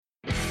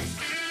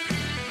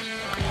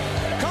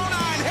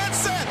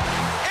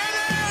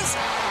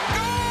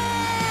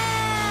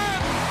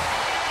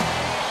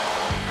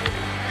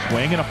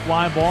swing and a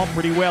fly ball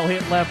pretty well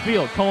hit left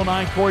field.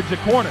 Conine towards the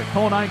corner.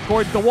 Conine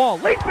towards the wall.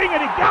 Leaping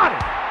and he got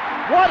it.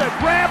 What a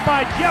grab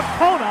by Jeff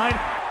Conine.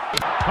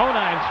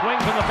 Conine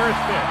swings in the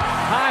first pitch.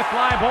 High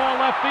fly ball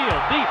left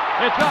field. Deep.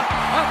 It's up,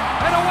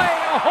 and away.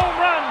 A home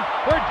run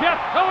for Jeff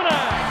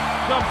Conine.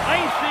 Some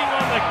icing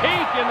on the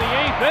cake in the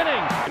 8th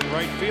inning. In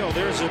right field,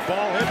 there's a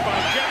ball hit by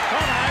Jeff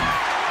Conine.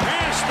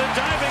 Past the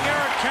diving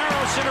Eric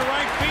Karros into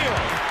right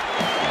field.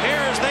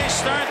 Here as they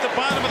start the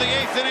bottom of the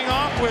 8th inning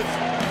off with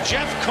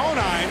Jeff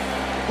Conine,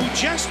 who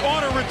just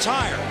ought to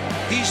retire.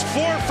 He's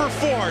 4 for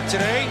 4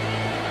 today.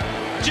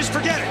 Just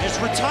forget it.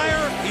 Just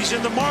retire. He's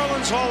in the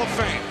Marlins Hall of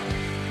Fame.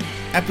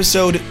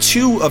 Episode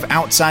 2 of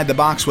Outside the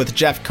Box with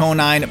Jeff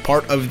Conine,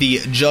 part of the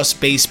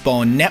Just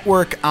Baseball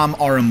Network. I'm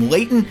Aram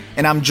Layton,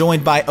 and I'm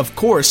joined by, of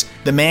course,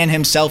 the man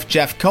himself,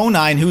 Jeff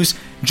Conine, who's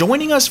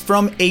joining us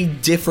from a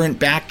different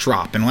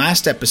backdrop. In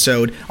last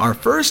episode, our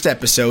first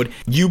episode,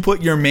 you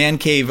put your man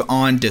cave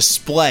on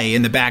display.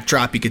 In the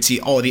backdrop, you could see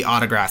all the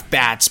autographed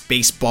bats,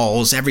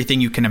 baseballs,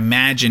 everything you can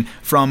imagine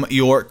from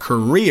your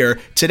career.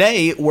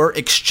 Today, we're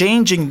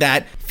exchanging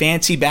that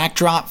fancy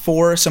backdrop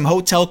for some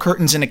hotel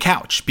curtains and a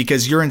couch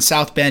because you're in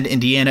South Bend,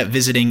 Indiana,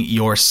 visiting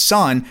your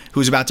son,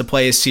 who's about to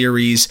play a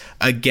series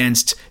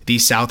against the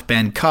South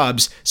Bend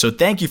Cubs. So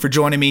thank you for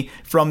joining me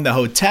from the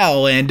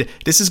hotel, and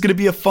this is going to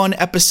be a fun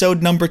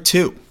episode number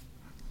 2.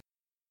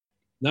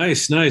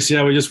 Nice.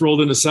 Yeah, we just rolled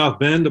into South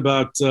Bend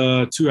about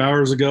 2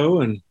 hours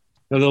ago and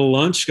had a little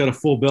lunch, got a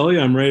full belly.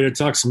 I'm ready to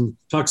talk some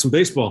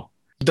baseball.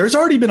 There's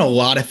already been a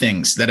lot of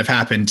things that have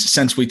happened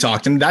since we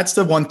talked. And that's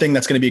the one thing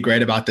that's going to be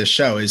great about this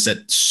show is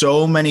that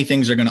so many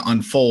things are going to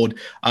unfold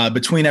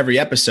between every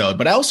episode.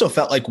 But I also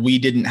felt like we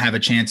didn't have a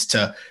chance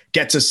to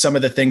get to some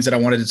of the things that I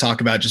wanted to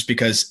talk about just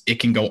because it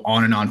can go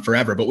on and on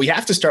forever. But we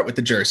have to start with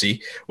the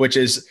jersey, which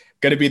is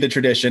going to be the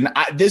tradition.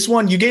 This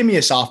one, you gave me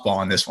a softball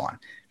on this one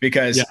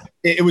because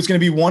it was going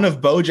to be one of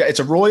Bojack. It's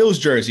a Royals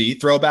jersey,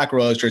 throwback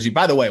Royals jersey.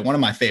 By the way, one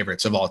of my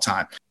favorites of all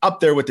time,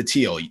 up there with the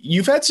teal.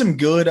 You've had some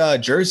good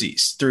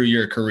jerseys through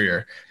your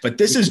career, but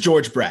this is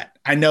George Brett.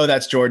 I know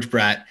that's George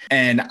Brett,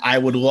 and I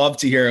would love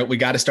to hear it. We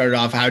got to start it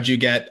off. How'd you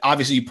get,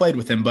 obviously you played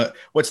with him, but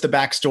what's the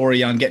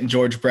backstory on getting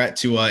George Brett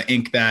to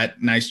ink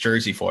that nice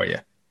jersey for you?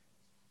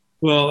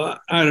 Well,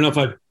 I don't know if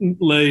I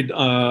laid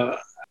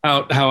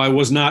out how I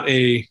was not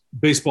a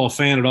baseball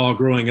fan at all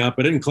growing up.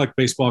 I didn't collect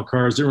baseball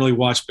cards, didn't really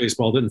watch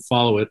baseball, didn't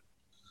follow it.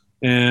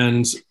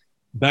 And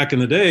back in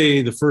the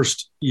day, the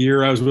first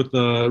year I was with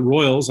the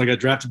Royals, I got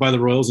drafted by the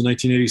Royals in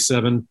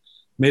 1987,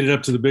 made it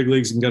up to the big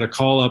leagues and got a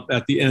call up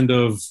at the end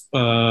of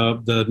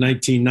the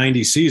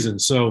 1990 season.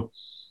 So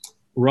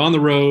we're on the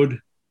road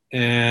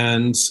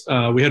and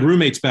we had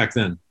roommates back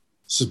then.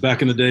 This is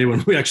back in the day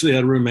when we actually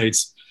had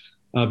roommates.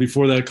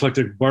 Before that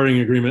collective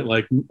bargaining agreement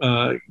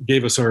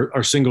gave us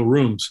our single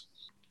rooms.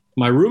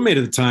 My roommate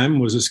at the time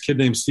was this kid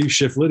named Steve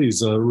Shiflett.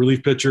 He's a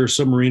relief pitcher,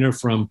 submariner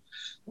from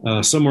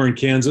somewhere in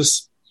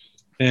Kansas.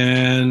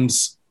 And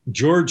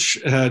George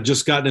had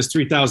just gotten his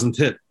 3,000th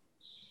hit.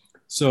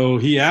 So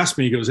he asked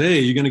me, he goes, "Hey,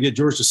 you going to get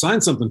George to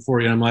sign something for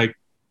you?" And I'm like,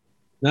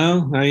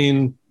 no, I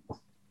mean,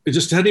 it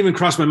just hadn't even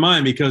crossed my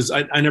mind because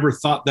I never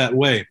thought that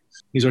way.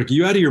 He's like, "Are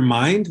you out of your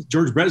mind?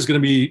 George Brett is going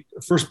to be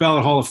first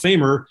ballot Hall of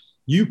Famer.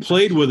 You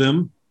played with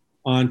him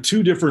on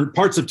 2 different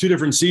parts of 2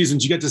 different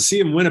seasons. You get to see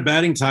him win a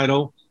batting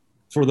title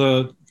for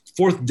the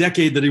 4th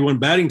decade that he won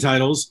batting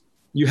titles.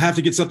 You have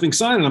to get something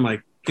signed." And I'm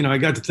like, I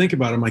got to think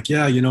about it. I'm like,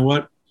 yeah, you know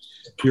what?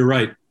 You're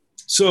right.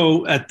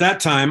 So at that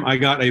time, I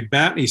got a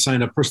bat. He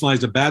signed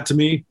personalized a bat to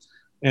me.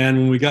 And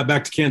when we got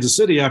back to Kansas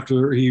City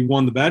after he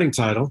won the batting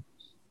title,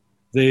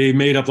 they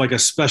made up like a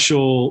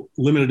special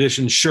limited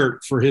edition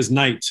shirt for his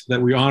night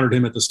that we honored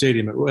him at the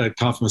stadium, at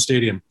Kauffman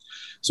Stadium.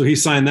 So he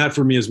signed that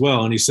for me as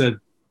well. And he said,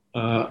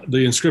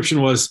 the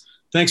inscription was,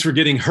 "Thanks for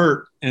getting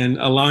hurt and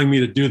allowing me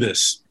to do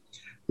this."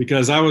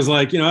 Because I was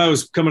like, I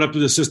was coming up to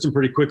the system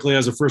pretty quickly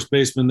as a first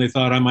baseman. They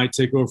thought I might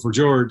take over for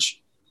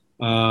George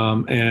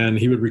and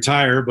he would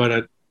retire.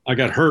 But I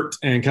got hurt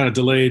and kind of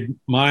delayed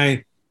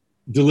my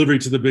delivery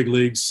to the big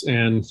leagues.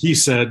 And he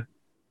said,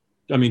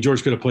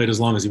 George could have played as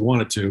long as he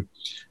wanted to.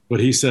 But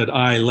he said,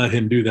 I let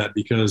him do that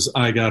because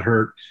I got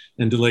hurt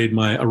and delayed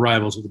my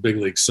arrival to the big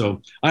leagues.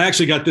 So I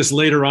actually got this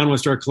later on when I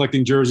started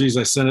collecting jerseys.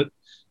 I sent it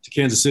to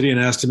Kansas City and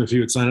asked him if he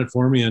would sign it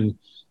for me.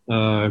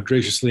 And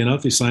graciously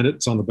enough, he signed it.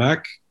 It's on the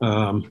back.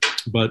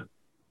 But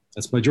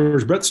that's my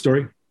George Brett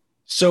story.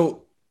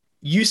 So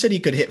you said he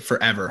could hit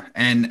forever.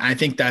 And I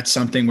think that's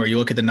something where you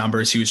look at the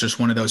numbers. He was just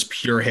one of those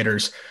pure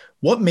hitters.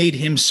 What made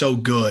him so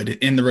good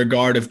in the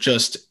regard of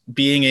just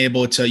being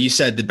able to, you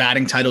said the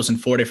batting titles in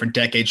 4 different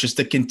decades, just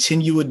the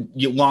continued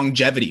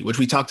longevity, which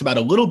we talked about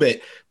a little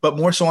bit, but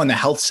more so on the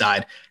health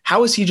side.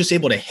 How is he just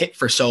able to hit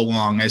for so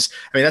long?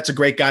 That's a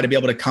great guy to be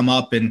able to come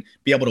up and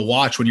be able to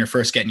watch when you're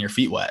first getting your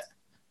feet wet.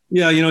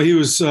 Yeah. He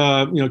was,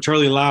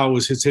 Charlie Lau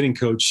was his hitting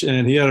coach,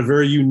 and he had a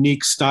very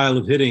unique style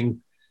of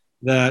hitting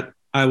that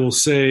I will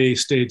say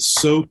stayed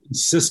so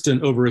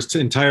consistent over his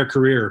entire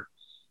career.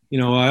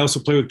 I also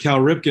played with Cal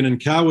Ripken, and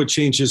Cal would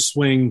change his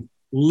swing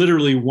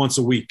literally once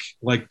a week,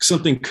 like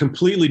something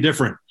completely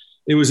different.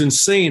 It was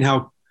insane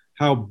how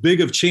how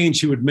big of change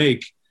he would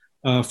make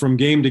from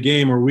game to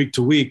game or week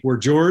to week, where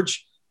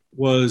George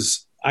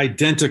was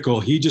identical.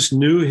 He just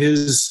knew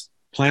his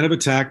plan of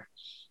attack.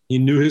 He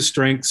knew his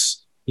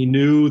strengths. He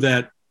knew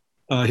that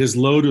his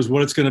load was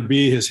what it's going to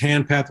be. His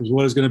hand path was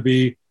what it's going to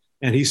be.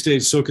 And he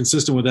stayed so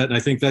consistent with that. And I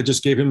think that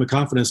just gave him the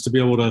confidence to be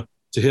able to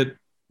hit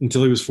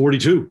until he was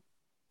 42.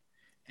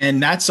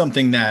 And that's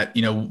something that,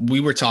 we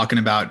were talking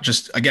about.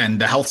 Just, again,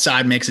 the health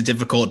side makes it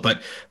difficult,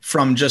 but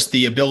from just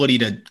the ability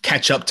to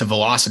catch up to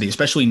velocity,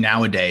 especially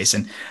nowadays.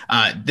 And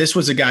this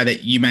was a guy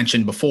that you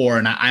mentioned before,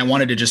 and I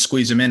wanted to just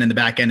squeeze him in the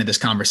back end of this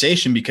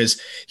conversation because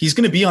he's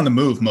going to be on the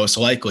move most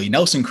likely.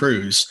 Nelson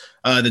Cruz,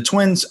 the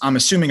Twins, I'm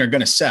assuming, are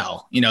going to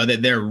sell, that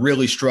they're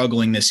really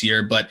struggling this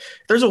year, but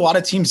there's a lot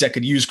of teams that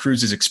could use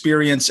Cruz's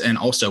experience and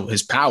also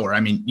his power. I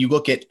mean, you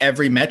look at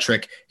every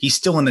metric, he's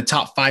still in the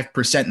top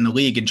 5% in the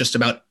league in just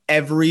about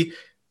every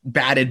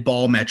batted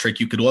ball metric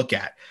you could look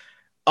at.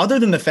 Other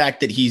than the fact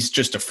that he's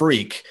just a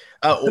freak,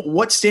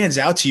 what stands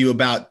out to you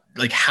about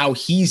like how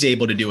he's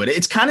able to do it?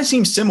 It's kind of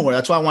seems similar.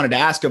 That's why I wanted to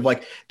ask of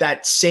like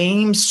that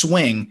same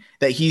swing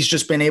that he's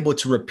just been able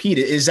to repeat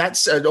it. Is that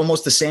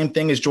almost the same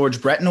thing as George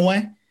Brett in a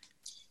way?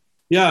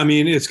 Yeah, I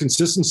mean, it's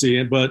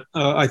consistency, but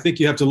I think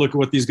you have to look at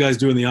what these guys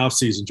do in the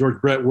offseason. George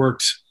Brett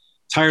worked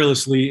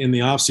tirelessly in the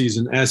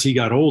offseason as he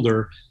got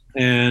older,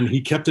 and he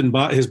kept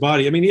his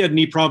body. I mean, he had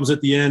knee problems at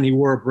the end. He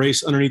wore a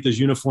brace underneath his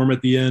uniform at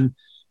the end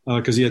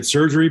because he had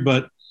surgery.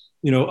 But,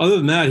 other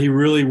than that, he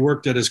really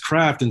worked at his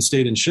craft and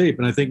stayed in shape.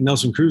 And I think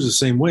Nelson Cruz is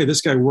the same way.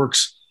 This guy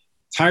works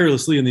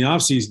tirelessly in the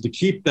offseason to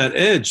keep that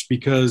edge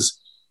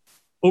because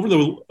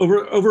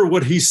over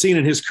what he's seen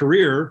in his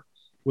career,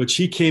 which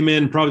he came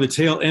in probably the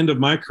tail end of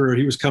my career,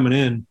 he was coming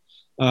in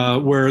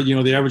where,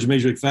 the average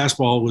Major League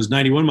fastball was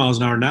 91 miles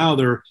an hour. Now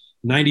they're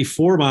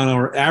 94 mile an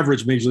hour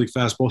average Major League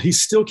fastball.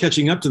 He's still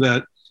catching up to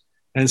that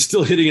and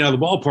still hitting it out of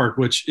the ballpark,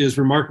 which is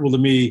remarkable to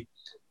me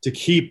to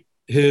keep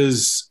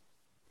his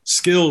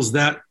skills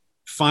that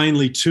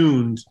finely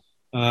tuned.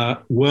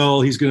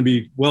 He's going to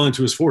be well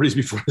into his 40s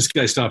before this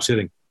guy stops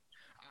hitting.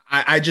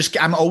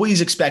 I'm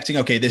always expecting,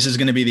 okay, this is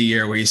going to be the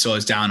year where he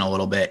slows down a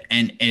little bit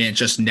and it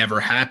just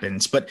never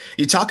happens. But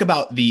you talk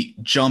about the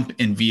jump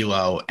in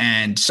velo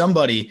and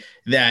somebody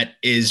that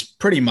is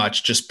pretty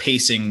much just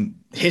pacing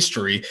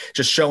history,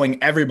 just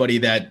showing everybody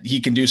that he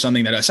can do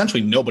something that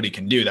essentially nobody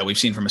can do that we've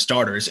seen from a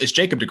starter is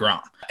Jacob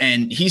deGrom.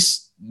 And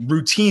he's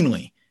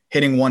routinely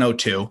hitting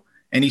 102.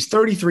 And he's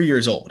 33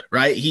 years old,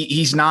 right?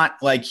 He's not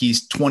like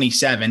he's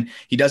 27.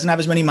 He doesn't have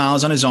as many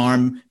miles on his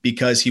arm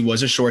because he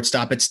was a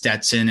shortstop at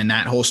Stetson and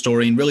that whole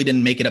story and really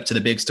didn't make it up to the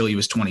bigs till he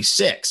was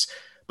 26.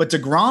 But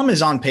deGrom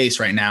is on pace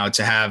right now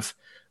to have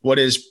what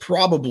is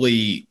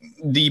probably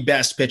the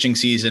best pitching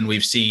season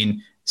we've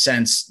seen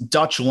since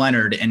Dutch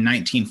Leonard in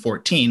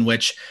 1914,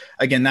 which,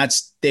 again,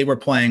 they were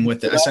playing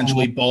with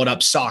essentially balled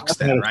up socks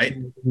then, right?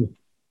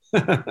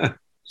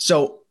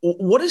 So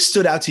what has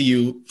stood out to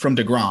you from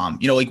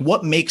deGrom?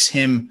 What makes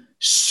him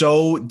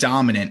so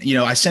dominant?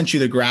 I sent you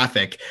the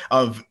graphic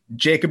of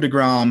Jacob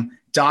deGrom,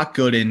 Doc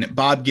Gooden,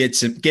 Bob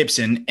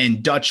Gibson,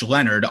 and Dutch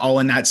Leonard all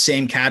in that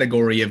same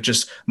category of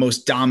just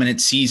most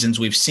dominant seasons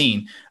we've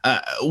seen.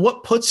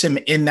 What puts him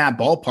in that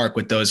ballpark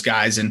with those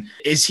guys? And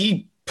is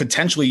he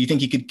potentially, you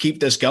think he could keep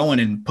this going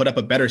and put up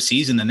a better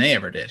season than they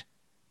ever did?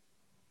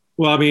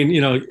 Well, I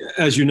mean,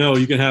 as you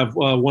can have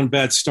one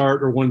bad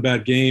start or one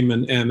bad game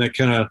and that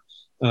kind of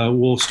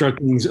will start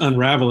things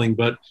unraveling.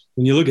 But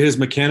when you look at his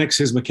mechanics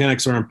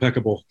are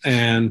impeccable.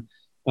 And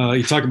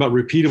you talk about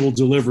repeatable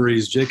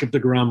deliveries. Jacob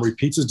deGrom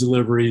repeats his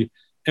delivery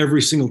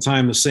every single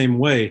time the same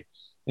way.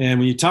 And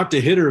when you talk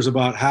to hitters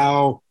about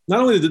how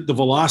not only the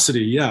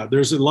velocity,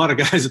 there's a lot of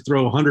guys that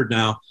throw 100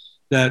 now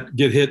that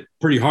get hit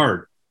pretty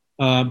hard.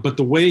 But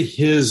the way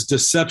his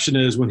deception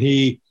is when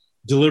he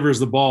delivers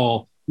the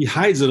ball, he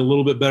hides it a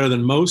little bit better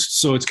than most.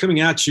 So it's coming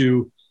at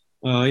you.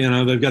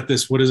 They've got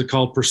this, what is it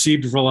called?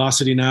 Perceived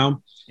velocity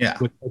now. Yeah.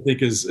 Which I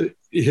think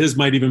his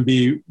might even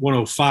be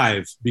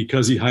 105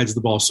 because he hides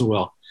the ball so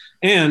well.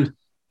 And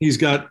he's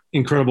got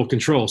incredible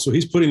control. So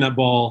he's putting that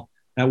ball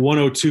at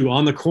 102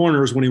 on the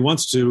corners when he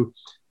wants to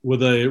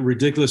with a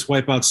ridiculous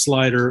wipeout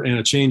slider and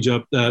a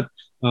changeup that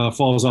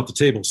falls off the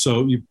table.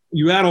 So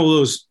you add all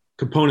those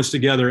components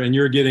together and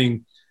you're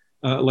getting,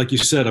 like you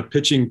said, a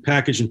pitching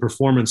package and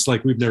performance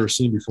like we've never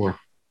seen before.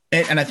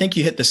 And I think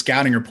you hit the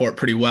scouting report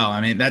pretty well. I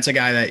mean, that's a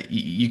guy that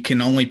you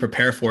can only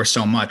prepare for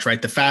so much,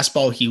 right? The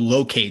fastball he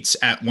locates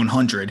at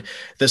 100.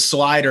 The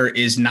slider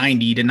is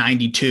 90 to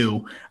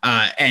 92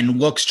 and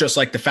looks just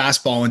like the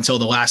fastball until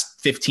the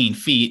last 15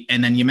 feet.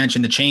 And then you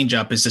mentioned the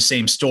changeup is the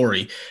same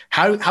story.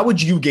 How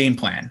would you game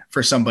plan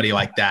for somebody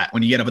like that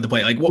when you get up at the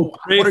plate? Like,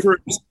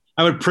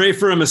 I would pray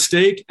for a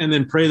mistake and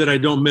then pray that I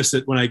don't miss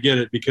it when I get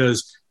it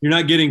because you're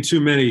not getting too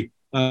many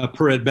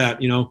per at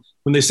bat.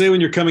 When they say when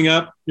you're coming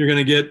up, you're going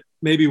to get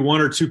maybe one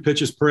or two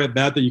pitches per at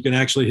bat that you can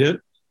actually hit.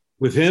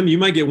 With him, you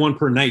might get one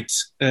per night.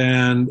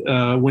 And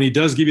when he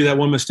does give you that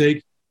one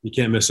mistake, you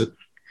can't miss it.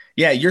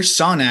 Yeah, your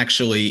son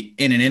actually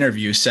in an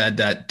interview said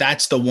that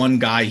that's the one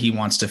guy he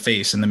wants to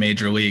face in the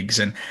major leagues.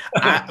 And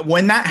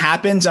when that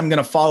happens, I'm going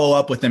to follow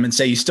up with him and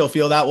say, you still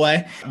feel that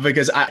way?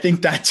 Because I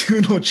think that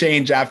tune will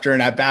change after an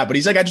at bat. But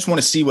he's like, I just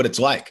want to see what it's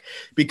like,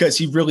 because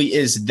he really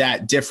is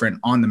that different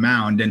on the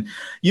mound. And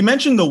you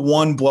mentioned the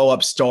one blow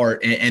up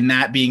start, and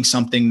that being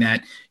something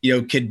that,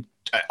 could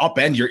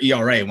upend your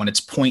ERA when it's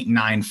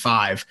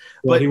 0.95.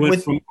 Well,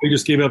 But he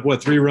just gave up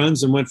 3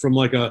 runs and went from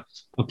like a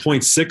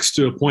 0.6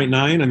 to a 0.9.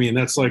 I mean,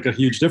 that's like a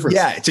huge difference.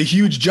 Yeah, it's a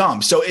huge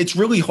jump. So it's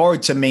really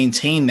hard to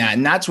maintain that.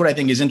 And that's what I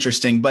think is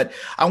interesting. But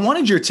I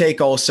wanted your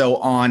take also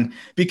on,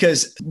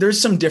 because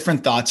there's some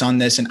different thoughts on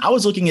this. And I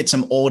was looking at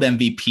some old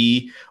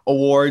MVP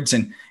awards,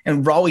 and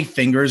Rollie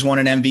Fingers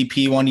won an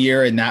MVP one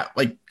year, and that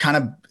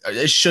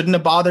it shouldn't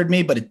have bothered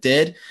me, but it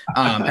did.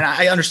 And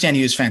I understand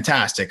he was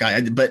fantastic.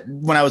 But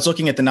when I was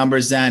looking at the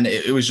numbers then,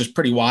 it was just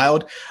pretty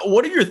wild.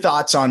 What are your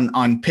thoughts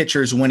on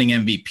pitchers winning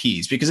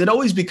MVPs? Because it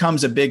always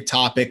becomes a big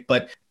topic.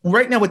 But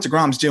right now what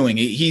DeGrom's doing,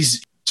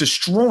 he's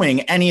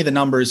destroying any of the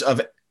numbers of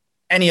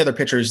any other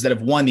pitchers that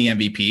have won the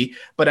MVP.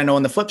 But I know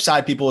on the flip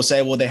side, people will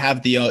say, well, they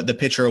have the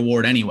pitcher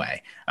award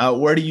anyway.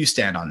 Where do you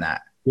stand on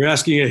that? You're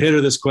asking a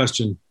hitter this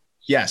question.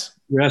 Yes.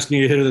 You're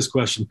asking a hitter this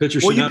question.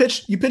 Pitchers. Well, you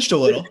pitched a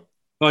little.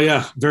 Oh,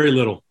 yeah, very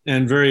little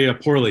and very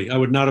poorly. I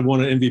would not have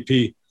won an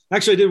MVP.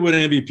 Actually, I did win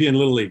an MVP in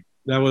Little League.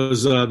 That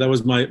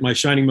was my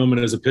shining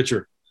moment as a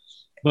pitcher.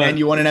 And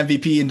you won an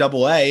MVP in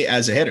Double-A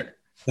as a hitter.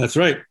 That's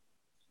right.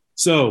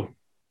 So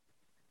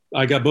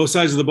I got both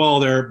sides of the ball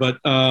there. But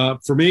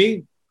for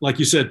me, like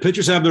you said,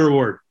 pitchers have their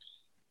award.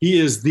 He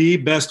is the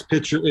best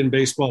pitcher in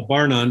baseball,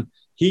 bar none.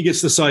 He gets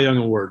the Cy Young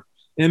Award.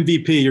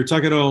 MVP, you're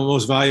talking about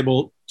most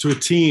valuable to a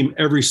team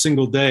every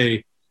single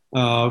day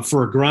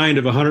for a grind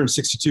of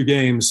 162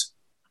 games.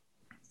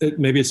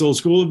 Maybe it's old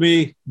school of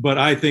me, but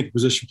I think a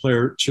position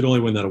player should only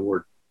win that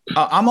award.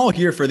 I'm all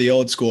here for the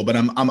old school, but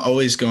I'm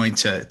always going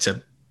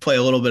to play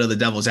a little bit of the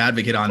devil's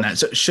advocate on that.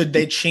 So should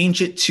they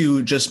change it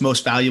to just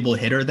most valuable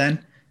hitter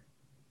then?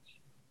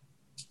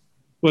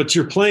 But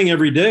you're playing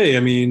every day. I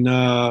mean,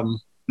 now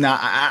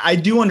I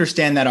do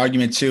understand that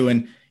argument too.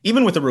 And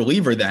even with a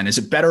reliever, then is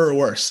it better or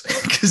worse?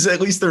 Because at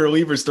least the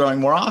reliever's throwing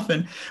more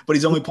often, but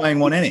he's only playing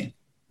one inning.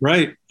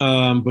 Right.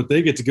 But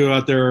they get to go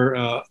out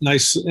there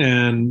nice,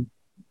 and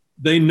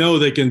they know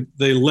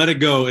they let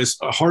it go as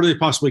hard as they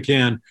possibly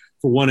can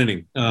for one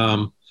inning.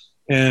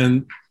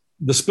 And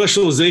the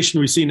specialization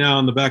we see now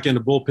on the back end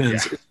of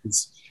bullpens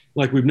is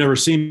like we've never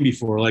seen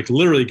before. Like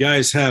literally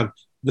guys have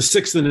the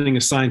 6th inning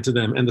assigned to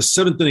them and the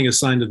 7th inning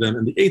assigned to them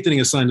and the 8th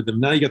inning assigned to them.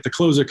 Now you got the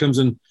closer comes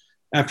in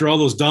after all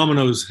those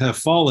dominoes have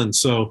fallen.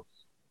 So,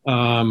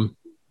 the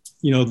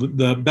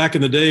back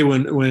in the day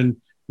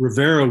when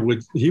Rivera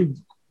he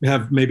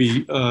have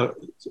maybe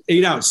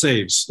 8 out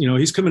saves,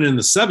 he's coming in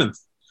the 7th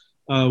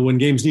when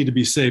games need to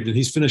be saved, and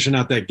he's finishing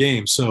out that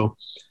game. So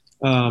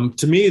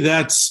to me,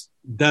 that's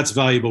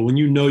valuable when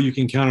you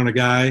can count on a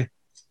guy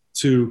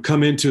to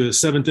come into a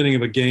 7th inning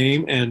of a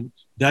game, and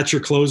that's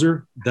your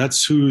closer.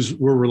 That's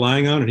we're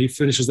relying on, and he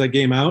finishes that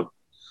game out.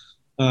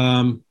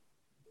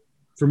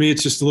 For me,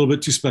 it's just a little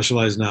bit too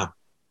specialized now.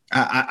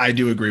 I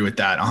do agree with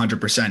that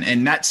 100%.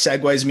 And that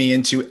segues me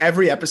into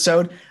every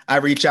episode. I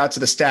reach out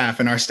to the staff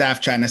and our staff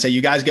chat, and I say,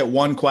 you guys get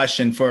one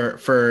question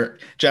for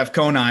Jeff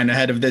Conine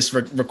ahead of this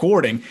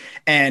recording.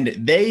 And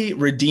they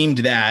redeemed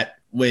that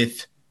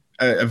with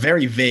a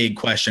very vague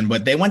question,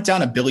 but they went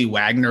down a Billy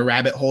Wagner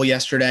rabbit hole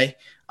yesterday.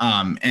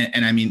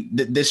 And I mean,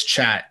 this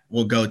chat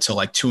will go till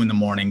like 2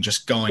 a.m,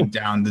 just going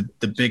down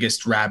the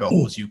biggest rabbit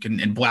holes you can,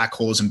 and black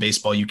holes in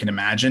baseball you can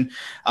imagine.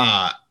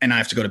 And I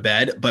have to go to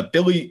bed, but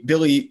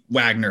Billy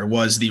Wagner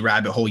was the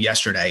rabbit hole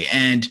yesterday,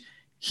 and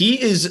he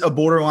is a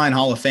borderline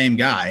Hall of Fame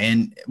guy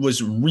and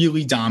was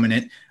really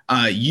dominant.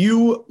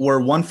 You were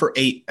 1 for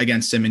 8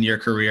 against him in your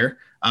career.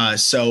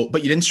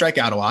 But you didn't strike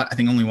out a lot. I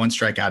think only 1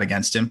 strikeout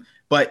against him,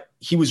 but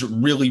he was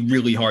really,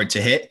 really hard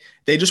to hit.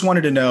 They just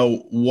wanted to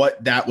know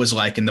what that was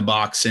like in the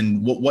box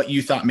and what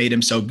you thought made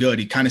him so good.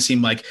 He kind of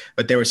seemed like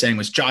what they were saying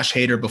was Josh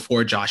Hader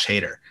before Josh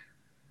Hader.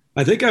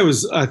 I think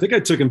I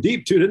took him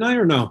deep too, didn't I?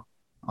 Or no?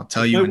 I'll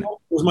tell you.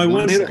 Was my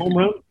one hit home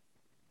run? I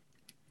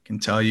can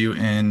tell you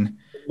you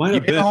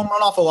hit a home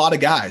run off a lot of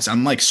guys.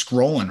 I'm like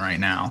scrolling right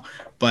now,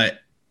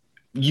 but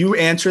you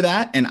answer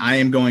that and I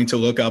am going to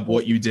look up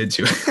what you did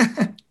to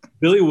it.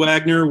 Billy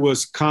Wagner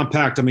was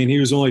compact. I mean, he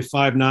was only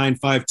 5'9",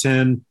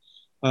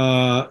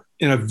 5'10",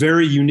 in a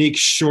very unique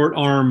short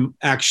arm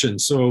action.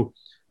 So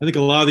I think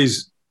a lot of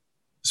these,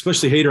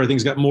 especially Hader, I think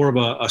he's got more of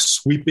a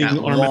sweeping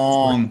arm.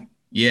 Long,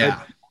 yeah.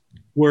 Right?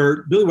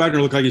 Where Billy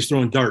Wagner looked like he's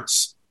throwing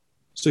darts.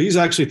 So he's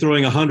actually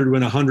throwing 100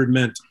 when 100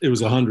 meant it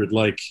was 100.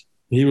 Like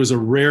he was a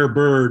rare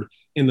bird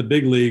in the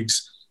big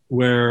leagues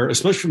where,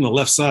 especially from the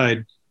left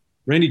side,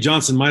 Randy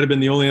Johnson might've been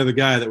the only other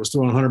guy that was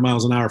throwing 100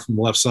 miles an hour from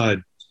the left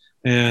side.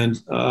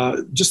 And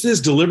just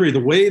his delivery, the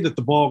way that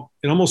the ball,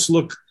 it almost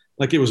looked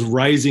like it was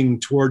rising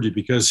toward you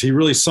because he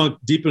really sunk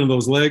deep into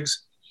those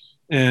legs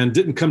and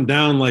didn't come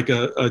down like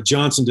a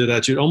Johnson did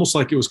at you. Almost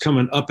like it was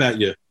coming up at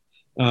you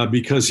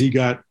because he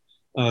got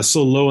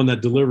so low in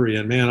that delivery.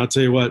 And man, I'll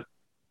tell you what,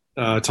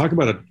 talk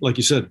about like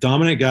you said,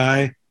 dominant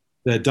guy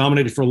that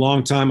dominated for a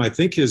long time. I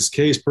think his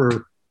Ks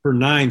per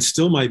nine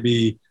still might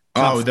be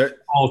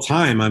all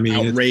time. I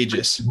mean,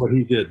 outrageous what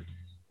he did.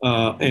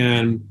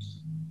 And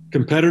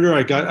competitor,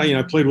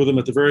 I played with him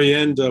at the very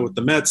end with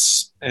the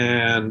Mets,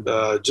 and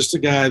just a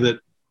guy that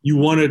you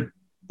wanted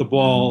the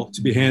ball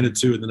to be handed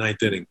to in the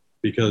ninth inning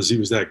because he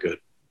was that good.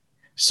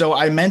 So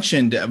I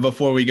mentioned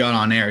before we got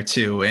on air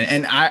too,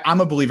 and I'm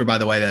a believer, by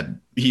the way, that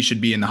he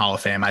should be in the Hall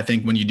of Fame. I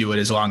think when you do it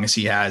as long as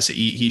he has,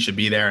 he should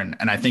be there. And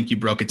I think you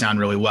broke it down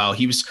really well.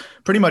 He was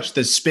pretty much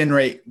the spin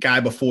rate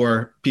guy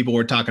before people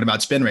were talking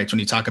about spin rates when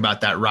you talk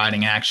about that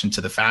riding action to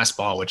the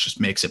fastball, which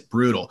just makes it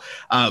brutal.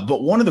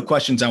 But one of the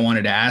questions I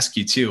wanted to ask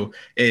you too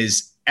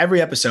is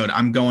every episode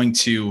I'm going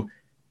to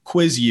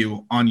quiz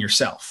you on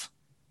yourself.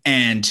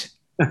 And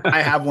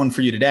I have one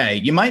for you today.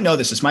 You might know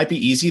this. This might be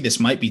easy. This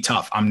might be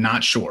tough. I'm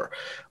not sure.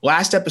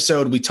 Last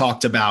episode, we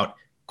talked about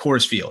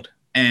Coors Field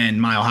and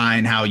Mile High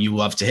and how you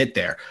love to hit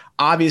there.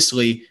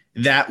 Obviously,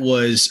 that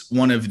was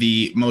one of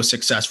the most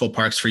successful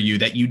parks for you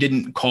that you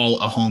didn't call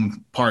a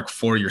home park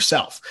for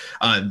yourself.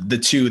 The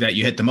two that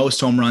you hit the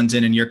most home runs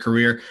in your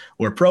career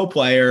were Pro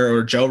Player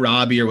or Joe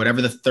Robbie or whatever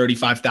the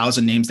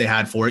 35,000 names they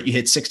had for it. You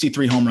hit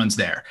 63 home runs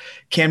there.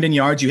 Camden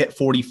Yards, you hit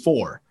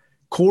 44.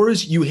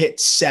 Coors, you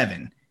hit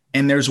 7.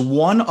 And there's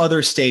one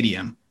other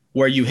stadium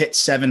where you hit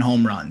 7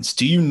 home runs.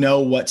 Do you know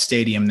what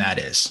stadium that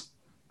is?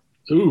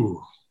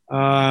 Ooh,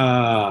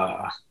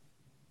 one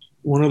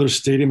other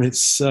stadium hit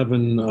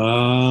 7.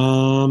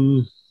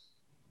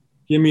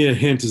 Give me a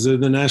hint. Is it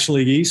the National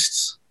League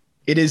East?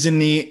 It is in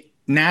the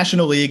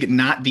National League,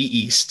 not the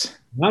East.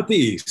 Not the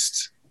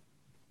East.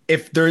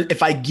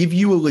 If I give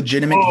you a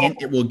legitimate hint,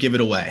 it will give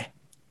it away.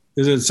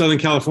 Is it Southern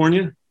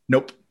California?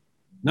 Nope.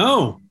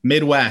 No.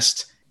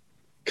 Midwest.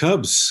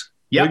 Cubs.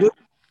 Yep. Wrigley?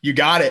 You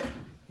got it.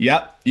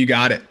 Yep. You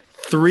got it.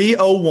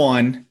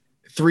 301,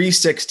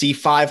 360,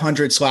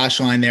 500 slash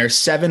line there,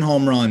 7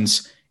 home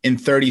runs in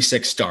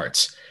 36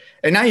 starts.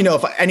 And now,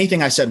 if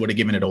anything I said would have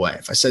given it away.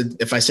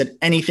 If I said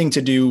anything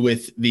to do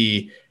with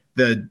the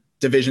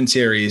division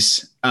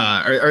series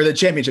or the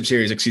championship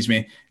series, excuse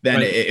me,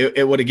 then right,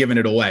 it would have given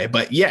it away.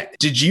 But yeah,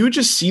 did you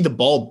just see the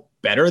ball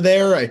better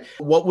there?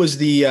 What was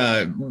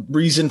the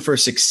reason for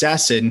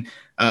success in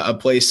a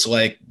place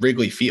like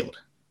Wrigley Field?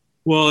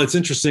 Well, it's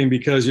interesting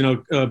because,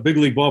 big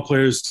league ball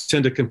players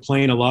tend to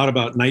complain a lot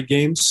about day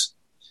games.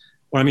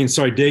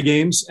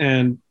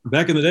 And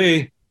back in the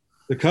day,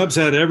 the Cubs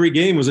had every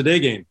game was a day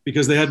game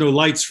because they had no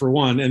lights for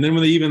one. And then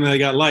when they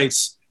got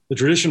lights, the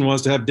tradition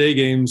was to have day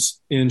games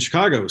in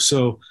Chicago.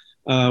 So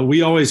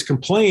we always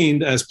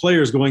complained as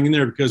players going in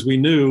there because we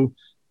knew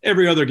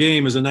every other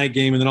game is a night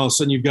game. And then all of a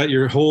sudden you've got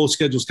your whole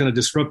schedule's kind of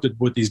disrupted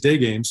with these day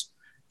games.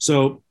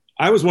 So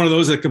I was one of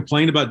those that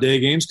complained about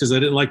day games because I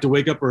didn't like to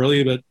wake up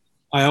early, but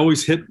I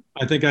always hit,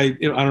 I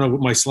don't know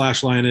what my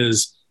slash line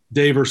is,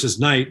 day versus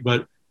night,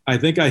 but I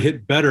think I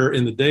hit better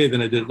in the day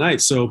than I did at night.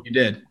 So you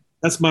did.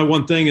 That's my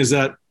one thing is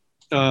that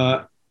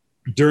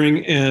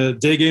during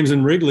day games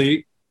in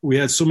Wrigley, we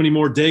had so many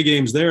more day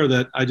games there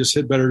that I just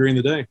hit better during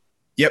the day.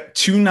 Yep.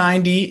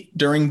 290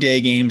 during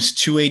day games,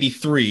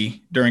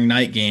 283 during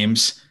night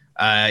games.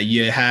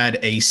 You had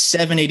a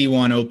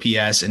 781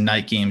 OPS in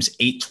night games,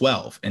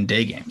 812 in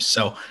day games.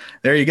 So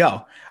there you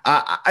go.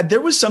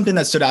 There was something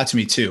that stood out to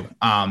me too.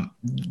 I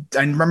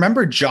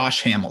remember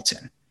Josh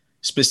Hamilton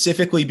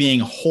specifically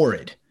being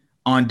horrid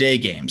on day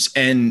games.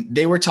 And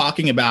they were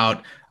talking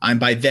about,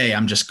 by they,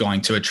 I'm just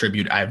going to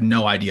attribute, I have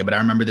no idea, but I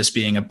remember this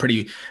being a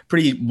pretty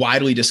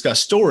widely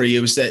discussed story. It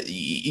was that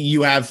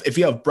if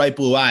you have bright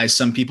blue eyes,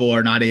 some people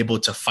are not able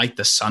to fight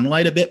the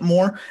sunlight a bit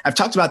more. I've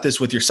talked about this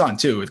with your son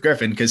too, with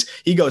Griffin, because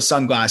he goes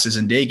sunglasses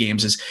in day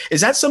games.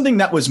 Is that something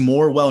that was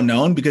more well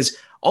known? Because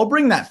I'll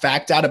bring that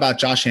fact out about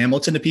Josh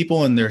Hamilton to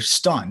people and they're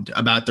stunned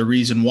about the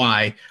reason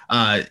why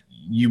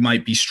you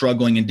might be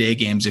struggling in day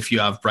games if you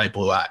have bright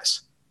blue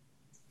eyes.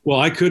 Well,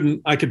 I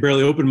could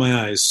barely open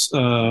my eyes.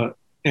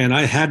 And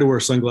I had to wear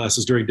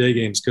sunglasses during day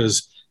games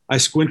because I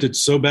squinted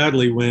so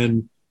badly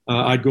when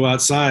I'd go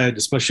outside,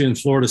 especially in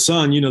Florida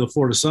sun. The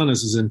Florida sun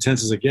is as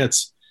intense as it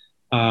gets.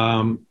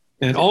 And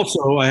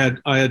also I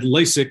had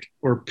LASIK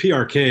or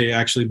PRK,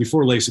 actually,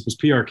 before LASIK was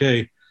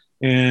PRK.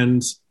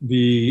 And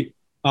the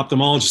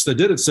ophthalmologist that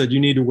did it said you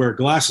need to wear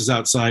glasses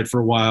outside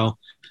for a while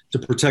to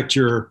protect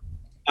your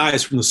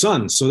eyes from the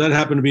sun. So that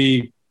happened to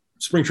be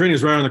spring training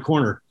is right around the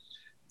corner.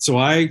 So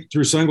I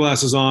threw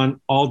sunglasses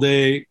on all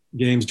day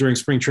games during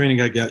spring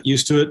training. I got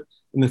used to it.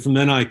 And then from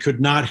then I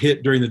could not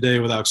hit during the day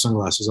without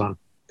sunglasses on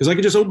because I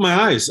could just open my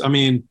eyes. I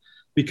mean,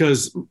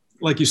 because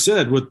like you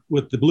said,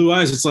 with the blue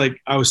eyes, it's like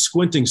I was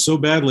squinting so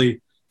badly.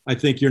 I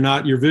think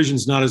your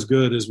vision's not as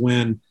good as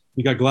when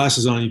you got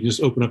glasses on, you can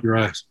just open up your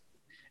eyes.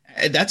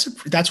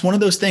 That's one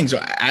of those things.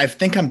 I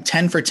think I'm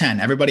 10 for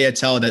 10. Everybody I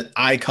tell that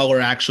eye color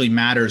actually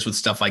matters with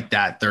stuff like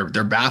that,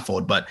 they're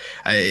baffled. But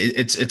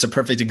it's a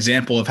perfect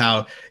example of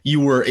how you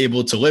were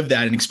able to live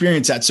that and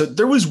experience that. So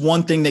there was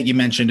one thing that you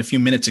mentioned a few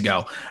minutes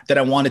ago that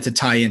I wanted to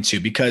tie into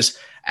because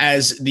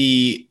as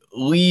the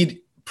lead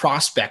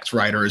prospect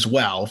writer as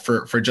well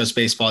for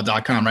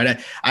justbaseball.com,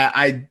 right?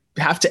 I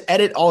have to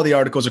edit all the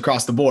articles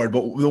across the board,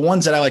 but the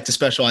ones that I like to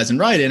specialize in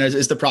write in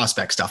is the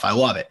prospect stuff. I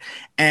love it.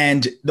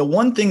 And the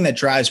one thing that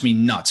drives me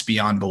nuts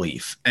beyond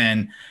belief,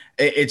 and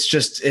it's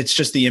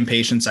just the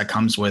impatience that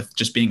comes with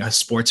just being a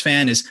sports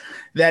fan, is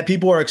that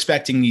people are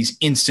expecting these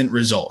instant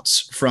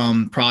results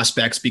from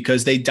prospects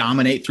because they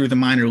dominate through the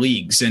minor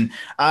leagues. And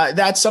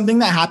that's something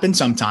that happens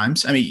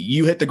sometimes. I mean,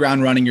 you hit the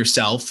ground running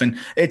yourself, and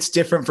it's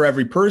different for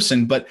every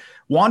person, but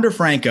Wander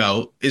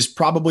Franco is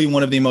probably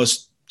one of the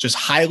most just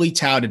highly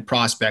touted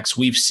prospects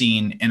we've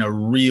seen in a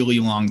really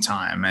long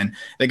time. And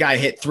the guy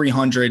hit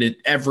 300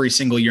 every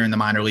single year in the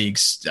minor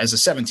leagues as a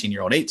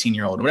 17-year-old,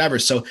 18-year-old, whatever.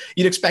 So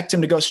you'd expect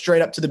him to go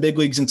straight up to the big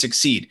leagues and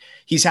succeed.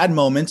 He's had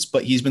moments,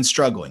 but he's been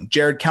struggling.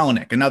 Jared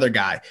Kelenic, another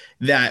guy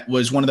that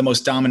was one of the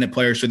most dominant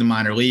players through the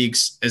minor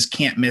leagues, as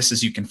can't miss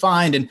as you can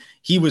find. And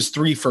he was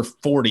 3 for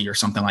 40 or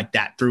something like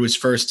that through his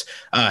first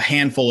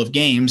handful of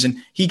games, and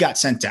he got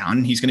sent down,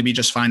 and he's going to be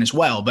just fine as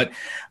well. But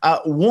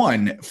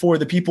one, for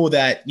the people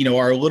that,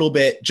 are a little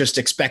bit just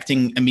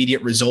expecting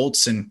immediate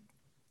results, and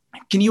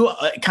can you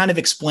kind of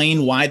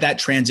explain why that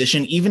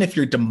transition, even if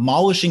you're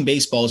demolishing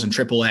baseballs in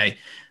AAA,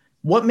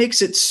 what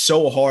makes it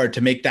so hard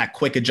to make that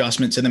quick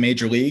adjustment to the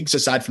major leagues,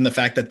 aside from the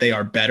fact that they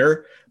are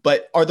better?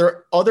 But are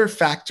there other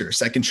factors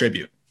that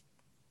contribute?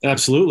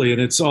 Absolutely,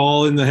 and it's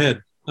all in the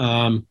head.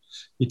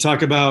 You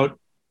talk about,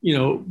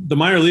 the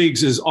minor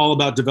leagues is all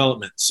about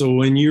development. So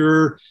when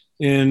you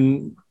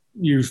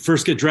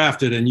first get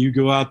drafted and you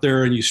go out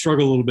there and you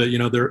struggle a little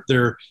bit,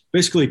 they're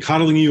basically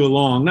coddling you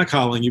along, not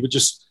coddling you, but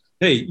just,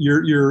 hey,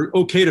 you're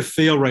okay to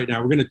fail right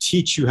now. We're going to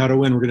teach you how to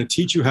win. We're going to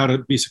teach you how to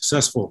be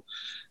successful.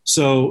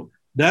 So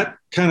that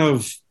kind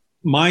of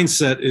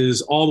mindset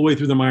is all the way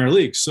through the minor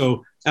leagues.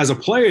 So as a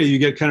player, you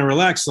get kind of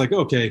relaxed, like,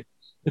 okay,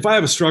 if I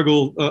have a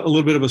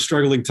little bit of a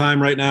struggling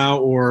time right now,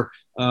 or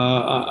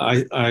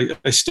I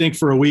stink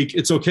for a week,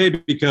 it's okay,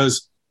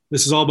 because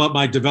this is all about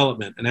my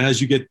development. And as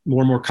you get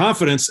more and more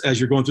confidence as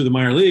you're going through the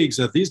minor leagues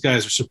that these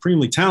guys are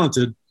supremely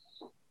talented,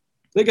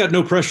 they got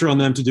no pressure on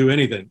them to do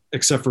anything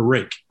except for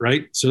rake,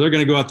 right? So they're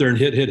going to go out there and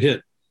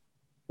hit.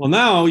 Well,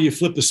 now you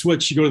flip the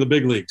switch, you go to the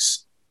big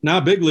leagues. Now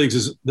big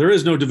leagues there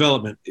is no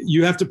development.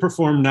 You have to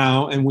perform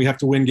now, and we have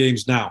to win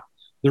games now.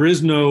 There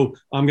is no,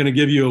 I'm going to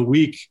give you a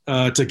week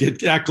to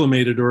get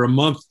acclimated, or a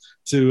month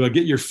to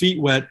get your feet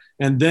wet,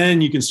 and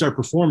then you can start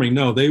performing.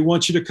 No, they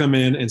want you to come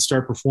in and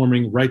start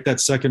performing right that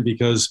second,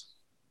 because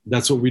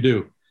that's what we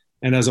do.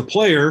 And as a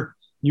player,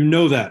 you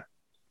know that.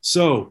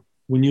 So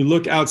when you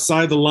look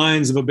outside the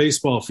lines of a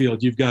baseball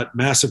field, you've got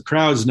massive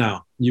crowds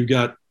now. You've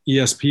got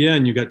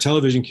ESPN, you've got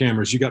television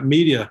cameras, you've got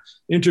media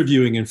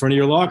interviewing in front of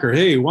your locker.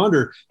 Hey,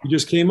 Wander, you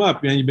just came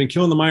up, man. You've been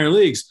killing the minor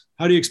leagues.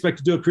 How do you expect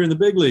to do up here in the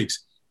big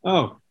leagues?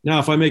 Oh, now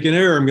if I make an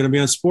error, I'm going to be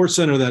on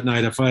SportsCenter that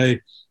night. If I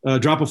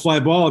drop a fly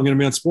ball, I'm going to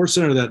be on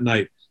SportsCenter that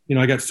night.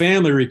 I got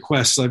family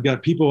requests. I've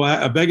got people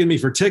begging me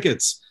for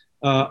tickets.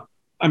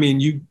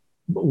 You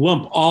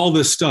lump all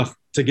this stuff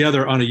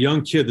together on a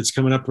young kid that's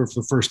coming up for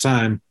the first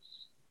time,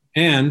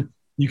 and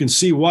you can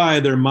see why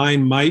their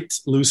mind might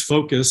lose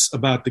focus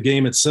about the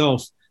game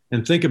itself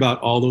and think about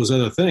all those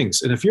other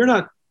things. And if you're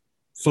not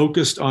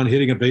focused on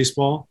hitting a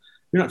baseball,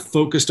 you're not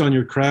focused on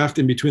your craft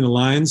in between the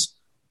lines,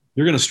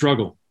 you're going to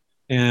struggle.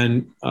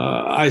 And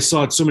I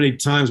saw it so many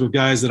times with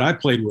guys that I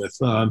played with.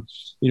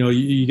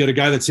 You get a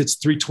guy that hits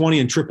 320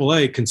 in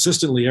AAA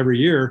consistently every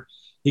year.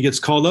 He gets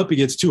called up, he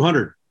gets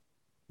 200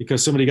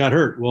 because somebody got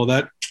hurt. Well,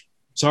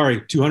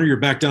 200, you're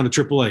back down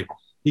to AAA.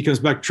 He comes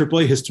back to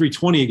AAA, hits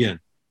 320 again,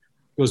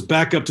 goes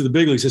back up to the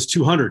big leagues, hits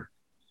 200.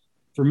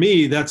 For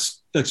me,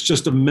 that's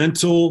just a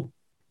mental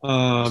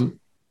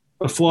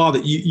a flaw,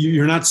 that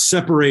you're not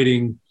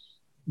separating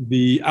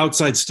the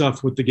outside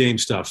stuff with the game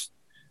stuff.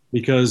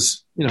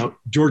 Because,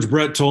 George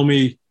Brett told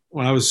me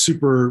when I was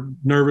super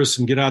nervous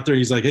and get out there,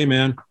 he's like, hey,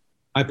 man,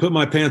 I put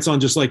my pants on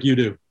just like you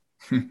do.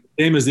 The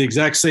game is the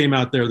exact same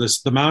out there.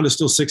 The mound is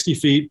still 60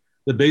 feet.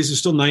 The base is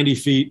still 90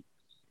 feet.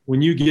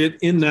 When you get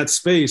in that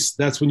space,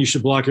 that's when you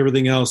should block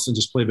everything else and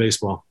just play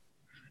baseball.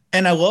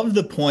 And I love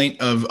the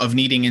point of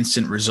needing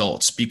instant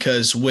results,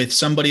 because with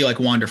somebody like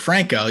Wander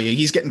Franco,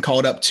 he's getting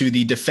called up to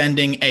the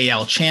defending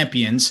AL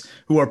champions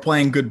who are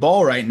playing good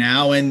ball right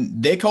now.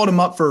 And they called him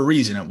up for a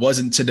reason. It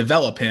wasn't to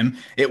develop him.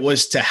 It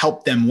was to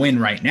help them win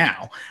right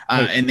now.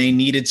 And they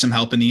needed some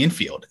help in the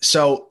infield.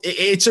 So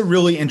it's a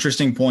really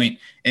interesting point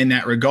in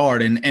that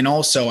regard. And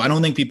also, I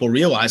don't think people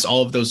realize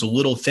all of those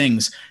little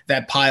things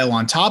that pile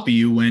on top of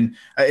you when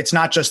it's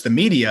not just the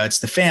media, it's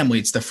the family,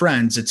 it's the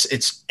friends,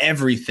 it's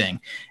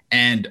everything.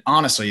 And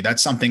honestly,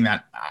 that's something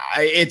that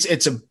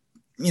it's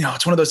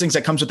one of those things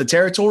that comes with the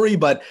territory,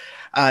 but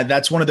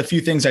that's one of the few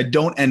things I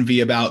don't envy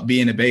about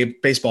being a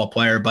baseball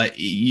player, but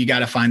you got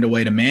to find a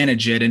way to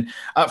manage it. And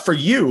for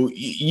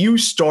you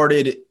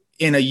started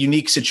in a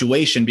unique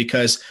situation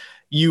because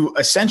you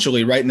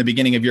essentially right in the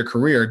beginning of your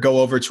career go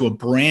over to a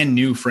brand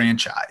new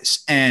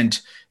franchise. And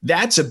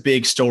that's a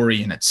big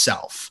story in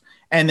itself.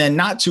 And then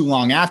not too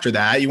long after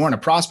that, you weren't a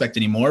prospect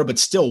anymore, but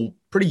still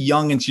pretty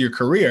young into your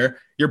career,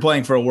 you're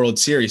playing for a World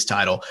Series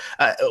title.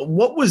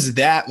 What was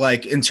that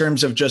like in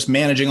terms of just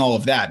managing all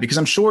of that? Because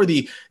I'm sure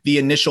the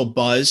initial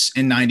buzz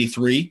in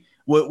 93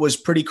 was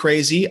pretty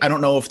crazy. I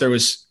don't know if there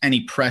was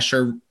any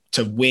pressure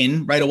to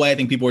win right away. I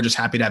think people were just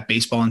happy to have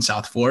baseball in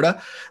South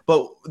Florida,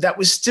 but that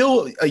was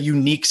still a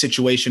unique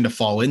situation to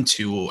fall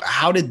into.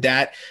 How did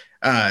that,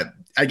 how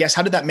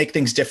did that make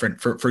things different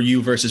for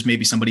you versus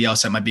maybe somebody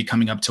else that might be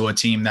coming up to a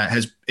team that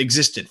has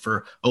existed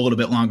for a little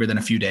bit longer than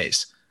a few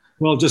days?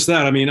 Well, just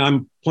that. I mean,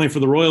 I'm playing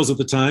for the Royals at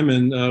the time,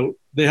 and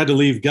they had to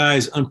leave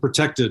guys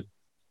unprotected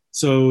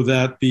so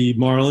that the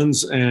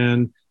Marlins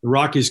and the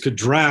Rockies could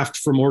draft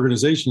from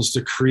organizations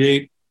to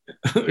create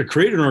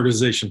an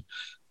organization,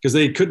 because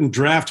they couldn't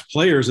draft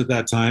players at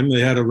that time.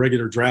 They had a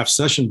regular draft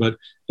session, but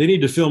they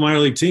need to fill minor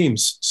league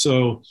teams.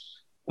 So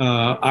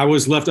I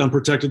was left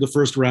unprotected the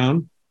first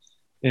round,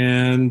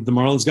 and the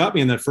Marlins got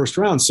me in that first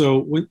round. So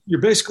when you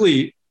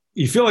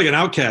feel like an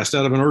outcast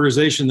out of an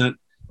organization that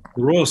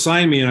the Royals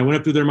signed me, and I went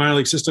up through their minor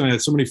league system. I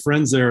had so many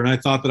friends there, and I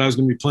thought that I was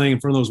going to be playing in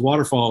front of those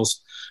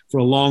waterfalls for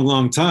a long,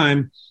 long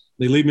time.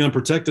 They leave me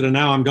unprotected, and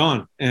now I'm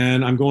gone.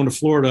 And I'm going to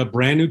Florida,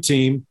 brand new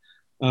team.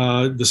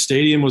 The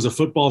stadium was a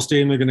football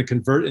stadium. They're going to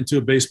convert into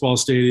a baseball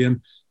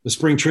stadium. The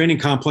spring training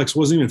complex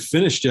wasn't even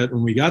finished yet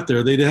when we got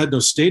there. They had no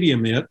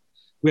stadium yet.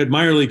 We had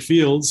minor league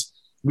fields.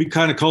 We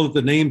kind of called it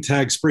the name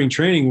tag spring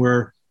training,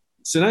 where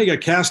so now you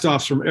got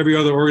cast-offs from every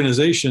other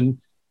organization,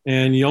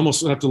 and you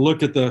almost have to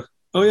look at the,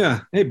 oh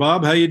yeah, hey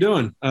Bob, how you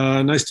doing?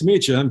 Nice to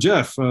meet you. I'm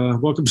Jeff.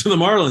 Welcome to the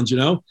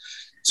Marlins,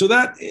 So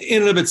that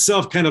in and of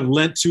itself kind of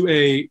lent to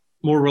a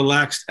more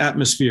relaxed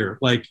atmosphere.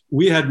 Like,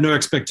 we had no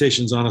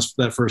expectations on us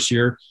for that first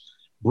year.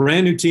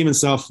 Brand new team in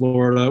South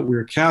Florida. We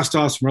were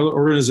cast-offs from other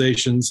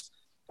organizations.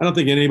 I don't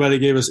think anybody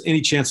gave us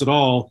any chance at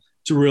all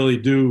to really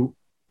do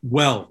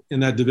well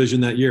in that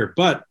division that year.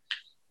 But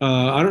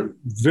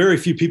very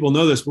few people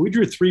know this, but we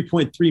drew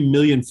 3.3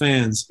 million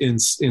fans in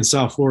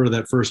South Florida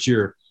that first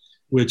year,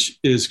 which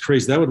is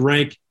crazy. That would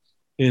rank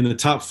in the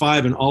top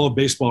 5 in all of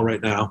baseball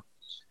right now.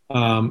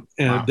 And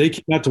wow. They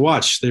came out to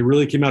watch. They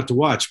really came out to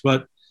watch.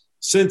 But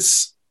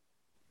since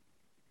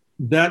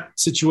that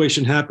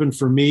situation happened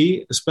for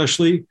me,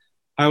 especially,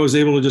 I was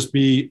able to just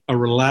be a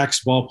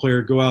relaxed ball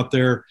player, go out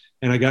there,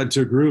 and I got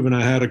into a groove, and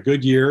I had a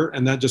good year,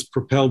 and that just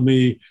propelled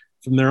me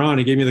from there on.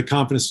 It gave me the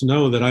confidence to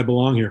know that I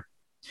belong here.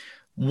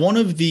 One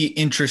of the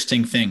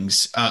interesting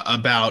things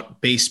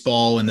about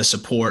baseball and the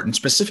support, and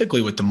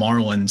specifically with the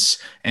Marlins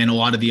and a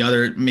lot of the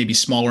other maybe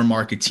smaller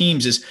market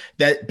teams, is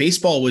that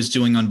baseball was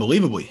doing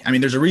unbelievably. I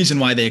mean, there's a reason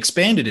why they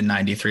expanded in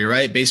 93,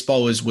 right?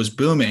 Baseball was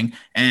booming,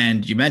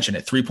 and you mentioned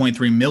it,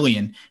 3.3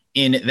 million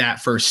in that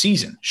first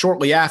season.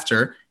 Shortly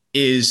after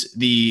is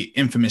the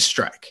infamous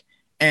strike.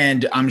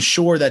 And I'm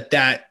sure that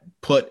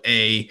put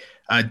a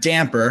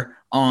damper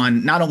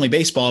on not only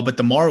baseball, but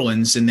the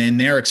Marlins and then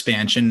their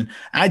expansion.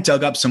 I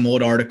dug up some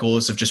old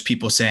articles of just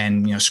people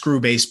saying, screw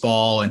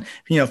baseball, and,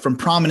 from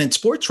prominent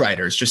sports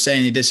writers just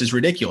saying this is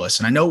ridiculous.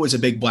 And I know it was a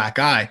big black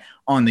eye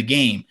on the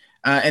game.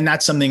 And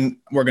that's something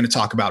we're going to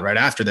talk about right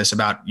after this,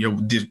 about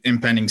the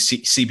impending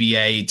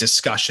CBA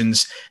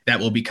discussions that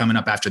will be coming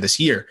up after this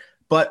year.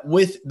 But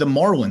with the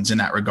Marlins in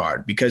that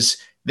regard, because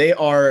they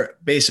are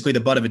basically the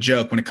butt of a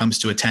joke when it comes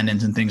to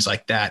attendance and things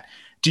like that.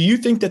 Do you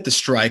think that the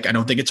strike, I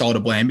don't think it's all to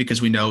blame,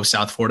 because we know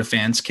South Florida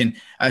fans can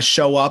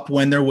show up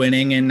when they're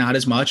winning and not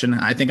as much. And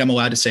I think I'm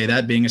allowed to say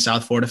that, being a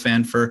South Florida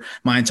fan for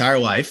my entire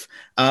life.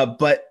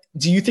 But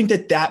do you think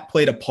that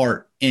played a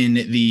part in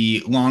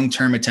the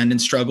long-term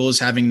attendance struggles,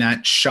 having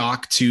that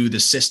shock to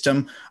the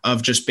system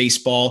of just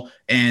baseball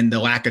and the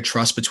lack of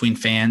trust between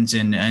fans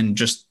and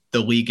just the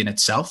league in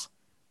itself?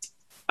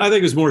 I think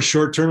it was more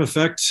short-term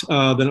effect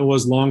than it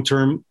was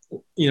long-term.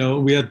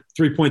 We had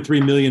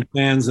 3.3 million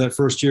fans that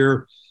first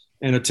year.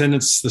 And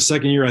attendance the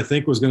second year, I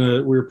think,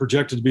 we were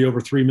projected to be over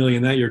 3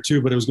 million that year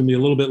too, but it was going to be a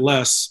little bit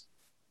less.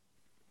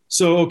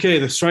 So, okay,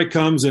 the strike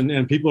comes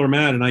and people are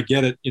mad, and I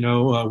get it.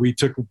 We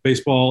took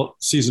baseball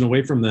season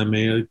away from them.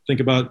 Think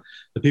about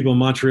the people in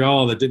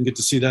Montreal that didn't get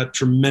to see that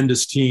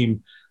tremendous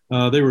team.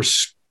 They're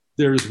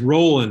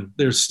steamrolling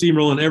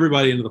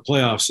everybody into the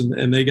playoffs,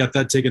 and they got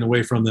that taken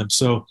away from them.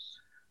 So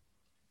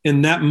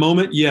in that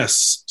moment,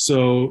 yes.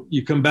 So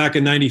you come back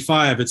in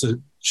 95, it's a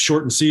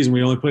shortened season.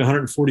 We only play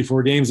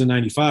 144 games in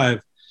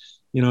 95.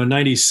 In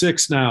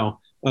 96 now,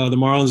 the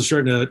Marlins are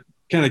starting to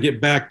kind of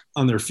get back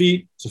on their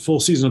feet. It's a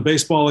full season of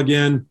baseball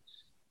again.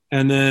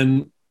 And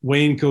then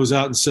Wayne goes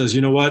out and says,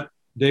 you know what,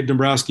 Dave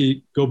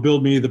Dombrowski, go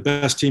build me the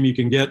best team you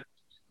can get.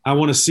 I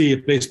want to see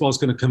if baseball is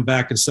going to come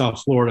back in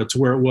South Florida to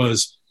where it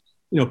was,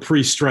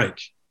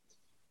 pre-strike.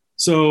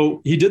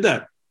 So he did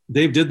that.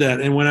 Dave did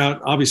that and went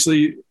out.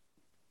 Obviously,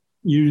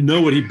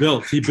 what he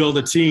built. He built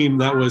a team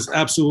that was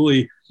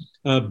absolutely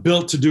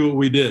built to do what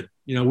we did.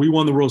 We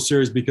won the World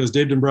Series because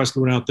Dave Dombrowski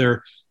went out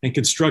there and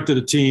constructed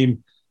a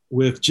team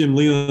with Jim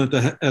Leland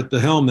at the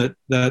helm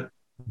that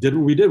did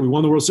what we did. We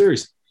won the World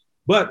Series,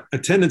 but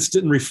attendance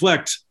didn't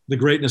reflect the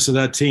greatness of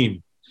that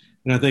team.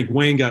 And I think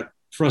Wayne got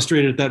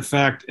frustrated at that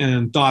fact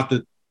and thought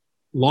that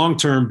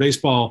long-term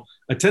baseball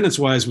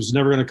attendance-wise was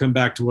never going to come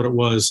back to what it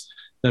was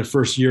that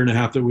first year and a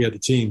half that we had the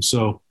team.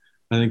 So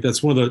I think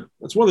that's one of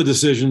the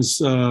decisions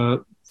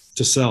to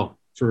sell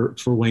for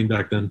Wayne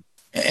back then.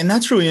 And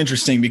that's really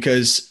interesting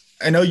because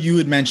I know you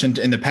had mentioned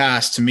in the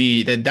past to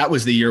me that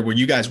was the year where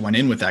you guys went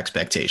in with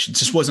expectations.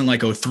 This wasn't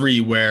like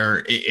 2003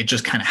 where it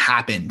just kind of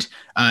happened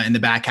in the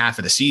back half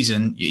of the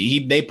season.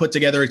 They put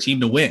together a team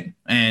to win,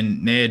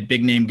 and they had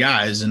big name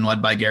guys and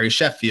led by Gary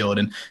Sheffield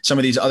and some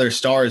of these other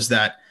stars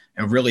that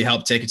really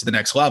helped take it to the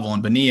next level,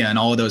 and Bonilla and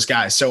all of those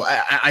guys. So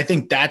I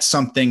think that's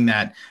something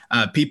that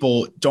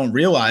people don't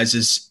realize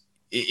is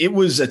it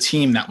was a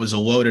team that was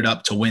loaded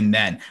up to win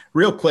then.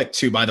 Real quick,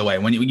 too, by the way,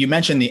 when you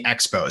mentioned the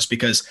Expos,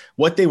 because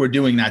what they were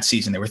doing that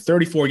season, they were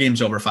 34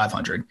 games over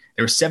 500.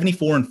 They were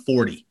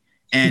 74-40,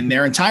 and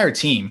their entire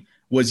team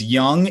was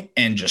young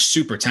and just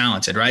super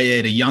talented, right? They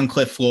had a young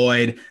Cliff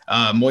Floyd.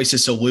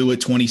 Moises Alou at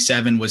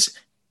 27 was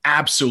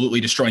absolutely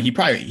destroying. He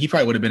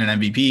probably would have been an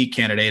MVP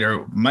candidate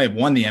or might have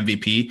won the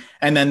MVP.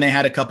 And then they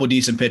had a couple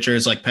decent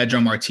pitchers like Pedro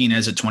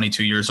Martinez at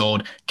 22 years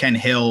old, Ken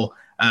Hill,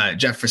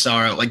 Jeff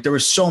Fasaro. Like, there were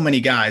so many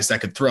guys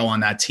that could throw on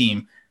that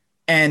team,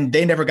 and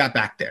they never got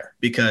back there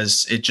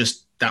because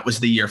that was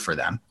the year for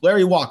them.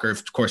 Larry Walker,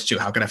 of course, too.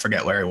 How could I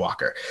forget Larry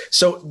Walker?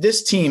 So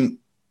this team,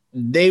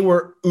 they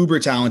were uber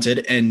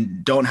talented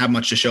and don't have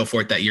much to show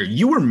for it that year.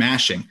 You were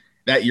mashing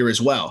that year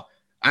as well.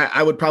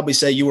 I would probably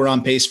say you were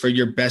on pace for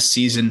your best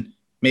season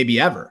maybe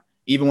ever.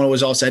 Even when it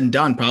was all said and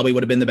done, probably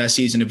would have been the best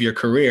season of your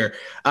career.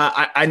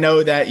 I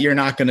know that you're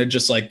not going to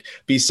just like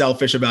be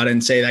selfish about it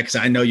and say that, because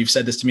I know you've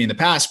said this to me in the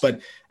past, but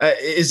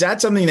is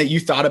that something that you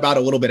thought about a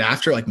little bit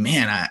after? Like,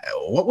 man,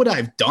 what would I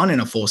have done in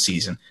a full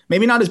season?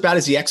 Maybe not as bad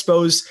as the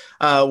Expos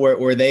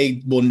where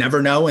they will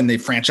never know and the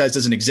franchise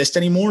doesn't exist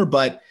anymore.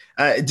 But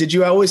did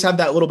you always have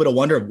that little bit of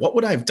wonder of what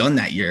would I have done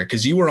that year?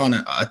 Because you were on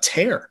a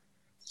tear.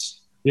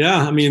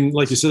 Yeah. I mean,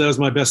 like you said, that was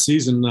my best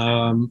season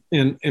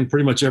in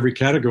pretty much every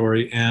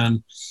category.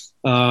 And,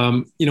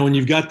 when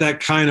you've got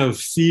that kind of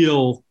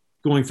feel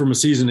going from a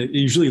season, it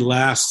usually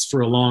lasts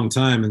for a long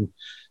time. And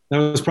that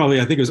was probably,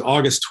 I think it was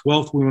August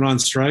 12th, we went on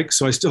strike.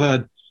 So I still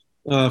had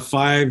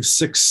 5,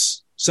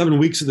 6, 7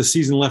 weeks of the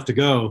season left to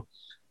go.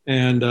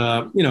 And,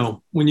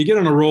 when you get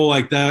on a roll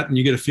like that and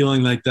you get a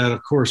feeling like that,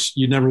 of course,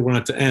 you never want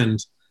it to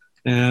end.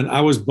 And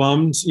I was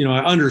bummed. I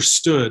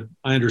understood.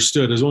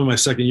 It was only my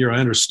second year. I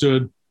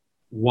understood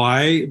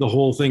why the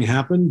whole thing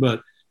happened.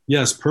 But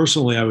yes,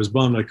 personally, I was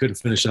bummed I couldn't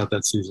finish out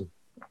that season.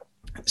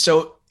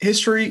 So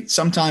history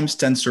sometimes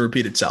tends to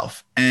repeat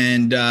itself.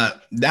 And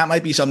that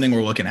might be something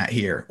we're looking at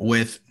here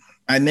with,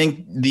 I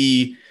think,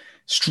 the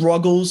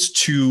struggles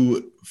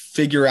to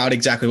figure out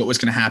exactly what was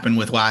going to happen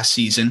with last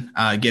season,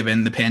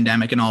 given the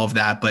pandemic and all of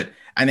that. But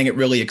I think it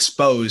really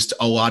exposed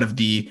a lot of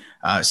the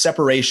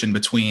separation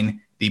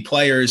between the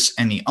players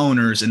and the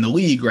owners in the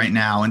league right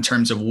now in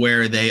terms of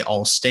where they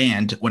all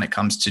stand when it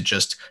comes to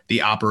just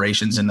the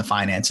operations and the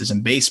finances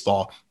in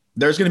baseball.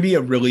 There's going to be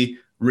a really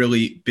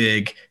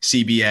big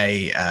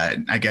CBA,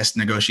 I guess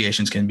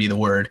negotiations can be the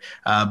word.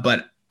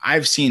 But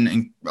I've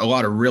seen a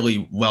lot of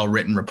really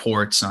well-written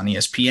reports on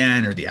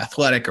ESPN or The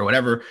Athletic or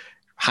whatever,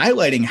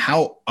 highlighting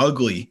how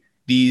ugly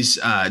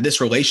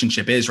this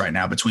relationship is right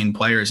now between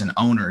players and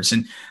owners.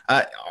 And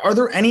are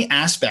there any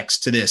aspects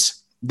to this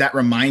that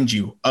remind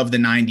you of the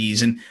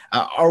 90s? And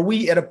are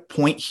we at a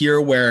point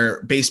here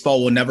where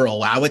baseball will never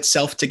allow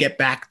itself to get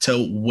back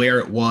to where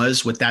it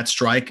was with that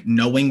strike,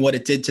 knowing what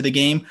it did to the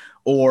game?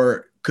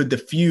 Or could the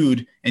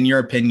feud, in your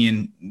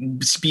opinion,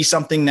 be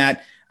something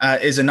that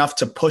is enough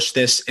to push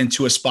this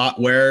into a spot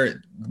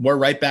where we're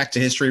right back to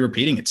history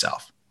repeating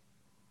itself?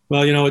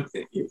 Well,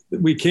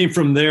 we came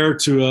from there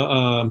to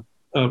a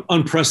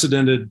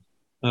unprecedented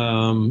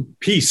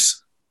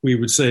peace, we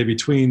would say,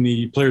 between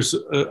the Players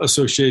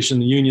Association,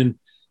 the union,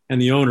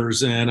 and the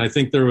owners. And I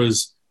think there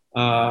was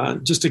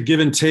just a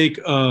give and take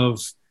of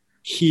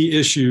key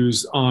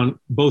issues on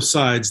both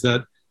sides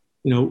that,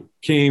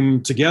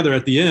 came together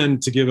at the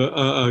end to give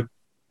a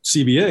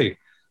CBA.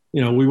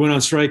 We went on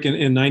strike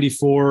in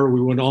 94.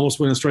 We almost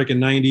went on strike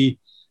in 90.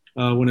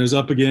 When it was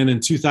up again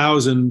in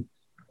 2000,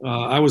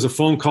 I was a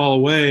phone call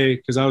away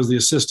because I was the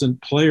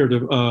assistant player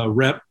to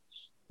rep.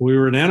 We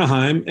were in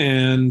Anaheim,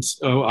 and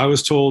I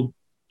was told,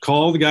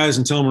 call the guys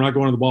and tell them we're not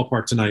going to the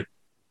ballpark tonight.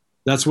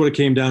 That's what it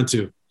came down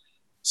to.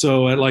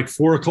 So at like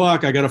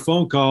 4:00, I got a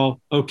phone call.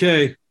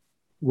 Okay,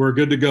 we're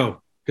good to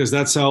go, because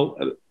that's how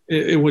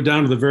it went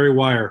down to the very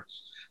wire.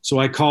 So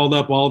I called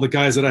up all the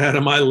guys that I had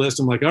on my list.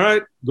 I'm like, all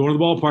right, going to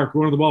the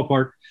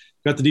ballpark,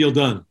 got the deal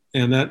done.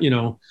 And that,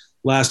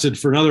 lasted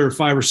for another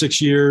 5 or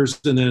 6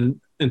 years. And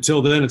then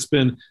until then, it's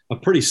been a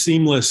pretty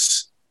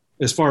seamless,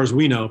 as far as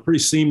we know, pretty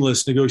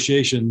seamless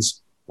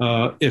negotiations.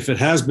 If it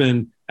has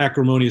been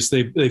acrimonious,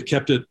 they've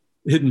kept it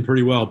hidden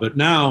pretty well. But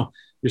now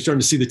you're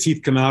starting to see the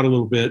teeth come out a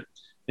little bit.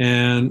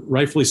 And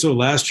rightfully so.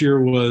 Last year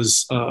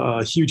was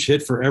a huge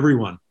hit for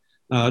everyone,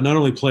 not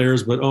only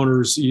players, but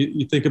owners.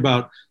 You think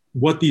about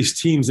what these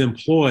teams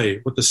employ,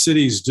 what the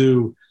cities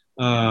do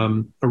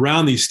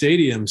around these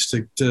stadiums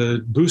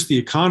to boost the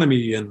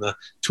economy and the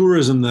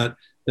tourism that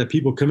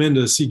people come in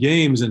to see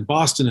games in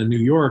Boston and New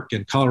York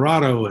and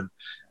Colorado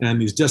and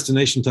these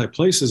destination type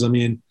places. I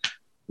mean,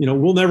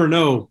 we'll never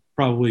know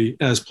probably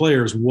as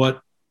players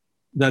what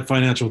that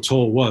financial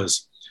toll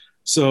was.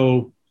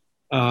 So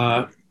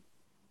I'm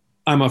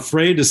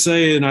afraid to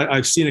say, and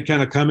I've seen it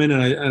kind of come in,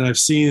 and I've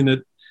seen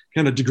it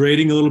kind of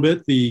degrading a little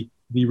bit, the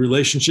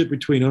relationship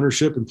between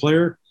ownership and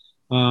player.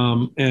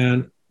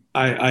 And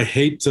I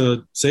hate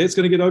to say it's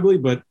going to get ugly,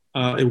 but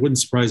it wouldn't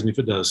surprise me if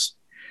it does.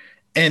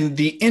 And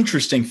the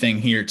interesting thing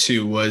here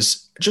too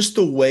was just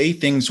the way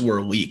things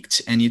were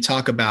leaked. And you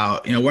talk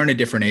about, we're in a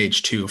different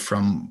age too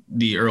from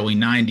the early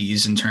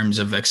 90s in terms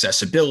of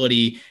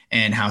accessibility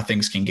and how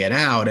things can get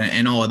out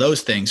and all of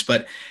those things.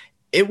 But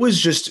it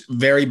was just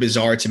very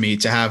bizarre to me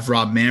to have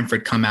Rob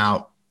Manfred come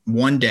out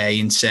one day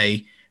and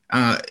say,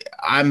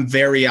 I'm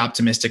very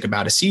optimistic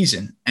about a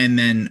season. And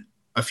then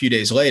a few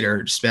days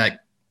later, just be like,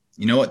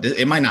 you know what,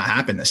 it might not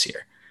happen this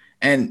year.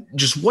 And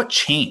just what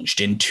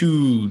changed in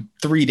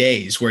 2-3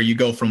 days where you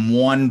go from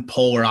one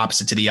polar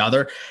opposite to the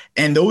other.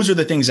 And those are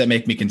the things that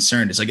make me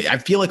concerned. It's like, I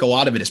feel like a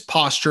lot of it is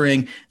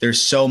posturing.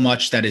 There's so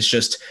much that is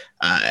just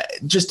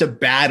a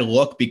bad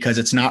look because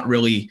it's not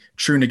really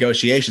true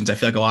negotiations. I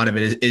feel like a lot of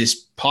it is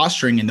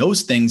posturing and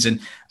those things. And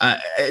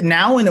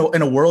now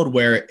in a world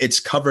where it's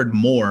covered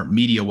more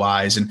media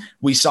wise, and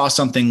we saw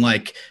something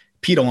like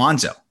Pete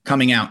Alonso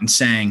coming out and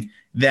saying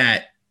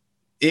that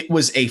it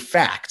was a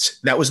fact.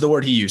 That was the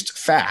word he used,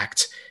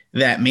 fact,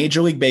 that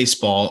Major League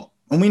Baseball,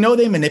 and we know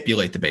they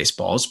manipulate the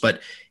baseballs,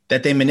 but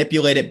that they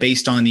manipulate it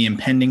based on the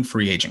impending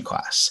free agent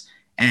class.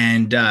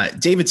 And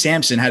David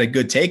Sampson had a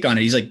good take on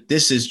it. He's like,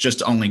 this is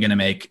just only going to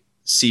make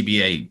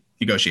CBA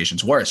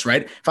negotiations worse,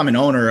 right? If I'm an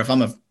owner, if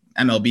I'm a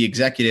MLB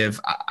executive,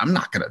 I'm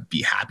not going to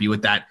be happy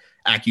with that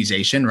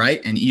accusation,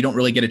 right? And you don't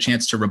really get a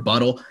chance to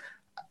rebuttal.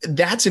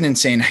 That's an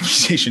insane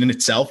accusation in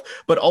itself,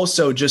 but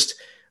also just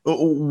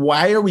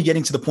why are we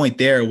getting to the point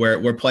there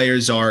where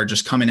players are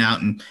just coming out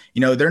and,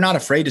 they're not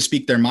afraid to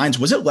speak their minds?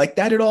 Was it like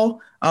that at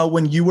all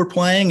when you were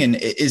playing? And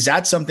is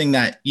that something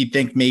that you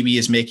think maybe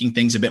is making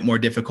things a bit more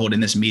difficult in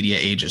this media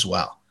age as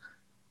well?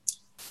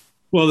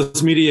 Well,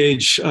 this media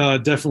age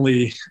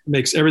definitely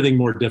makes everything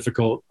more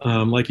difficult.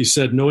 Like you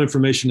said, no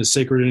information is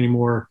sacred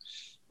anymore.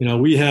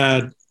 We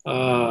had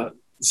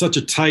such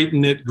a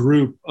tight-knit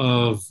group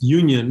of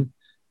union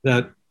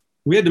that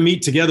we had to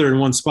meet together in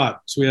one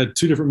spot. So we had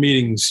 2 different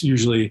meetings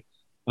usually.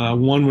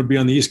 One would be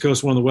on the East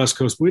Coast, one on the West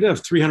Coast. We'd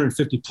have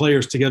 350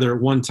 players together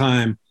at one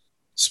time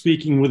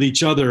speaking with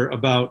each other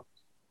about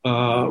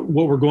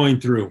what we're going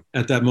through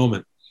at that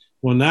moment.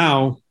 Well,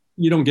 now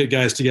you don't get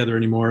guys together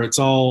anymore. It's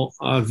all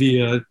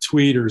via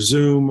tweet or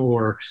Zoom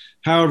or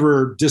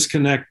however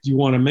disconnect you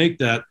want to make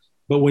that.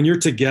 But when you're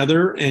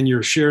together and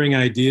you're sharing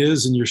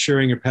ideas and you're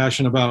sharing your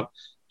passion about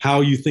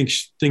how you think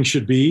things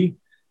should be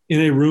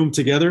in a room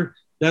together,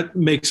 that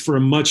makes for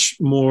a much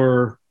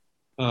more,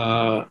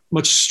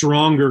 much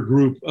stronger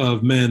group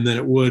of men than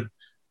it would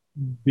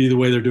be the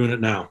way they're doing it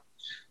now.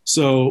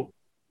 So,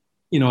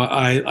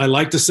 I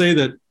like to say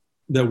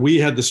that we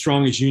had the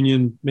strongest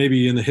union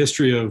maybe in the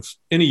history of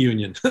any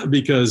union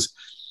because,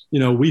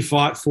 we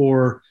fought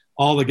for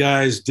all the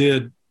guys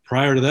did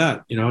prior to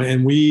that,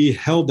 and we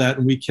held that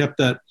and we kept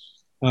that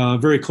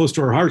very close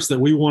to our hearts, that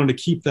we wanted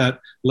to keep that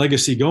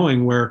legacy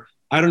going, where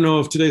I don't know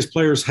if today's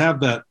players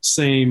have that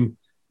same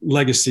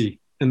legacy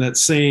and that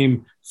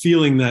same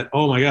feeling that,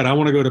 oh my God, I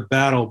want to go to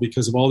battle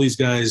because of all these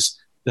guys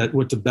that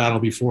went to battle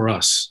before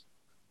us.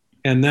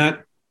 And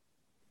that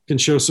can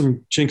show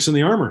some chinks in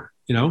the armor,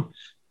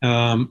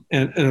 and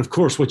of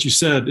course, what you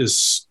said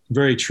is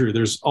very true.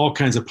 There's all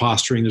kinds of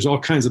posturing. There's all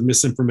kinds of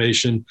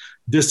misinformation,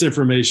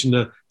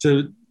 disinformation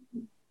to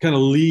kind of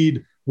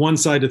lead one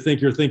side to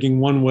think you're thinking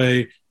one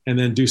way and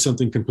then do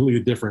something completely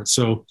different.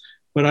 So,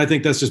 but I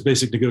think that's just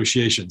basic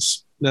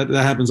negotiations. That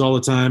happens all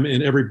the time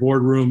in every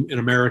boardroom in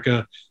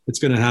America. It's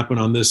going to happen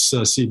on this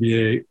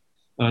CBA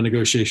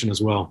negotiation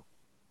as well.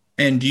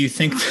 And do you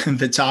think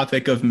the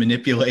topic of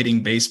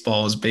manipulating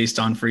baseballs based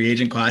on free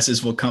agent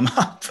classes will come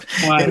up?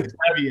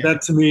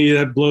 That to me,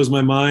 that blows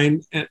my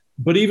mind.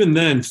 But even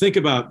then, think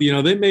about,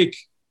 they make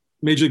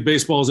Major League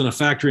Baseballs in a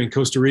factory in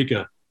Costa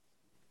Rica.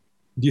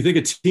 Do you think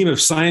a team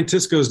of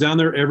scientists goes down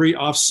there every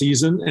off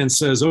season and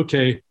says,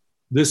 okay,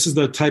 this is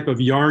the type of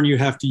yarn you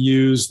have to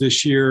use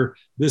this year.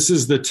 This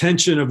is the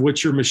tension of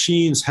which your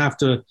machines have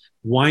to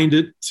wind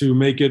it to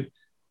make it,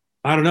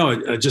 I don't know.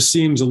 It just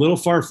seems a little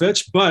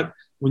far-fetched, but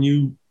when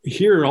you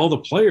hear all the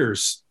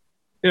players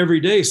every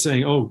day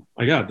saying, oh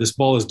my God, this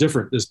ball is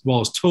different. This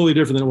ball is totally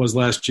different than it was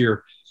last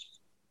year.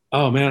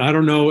 Oh man, I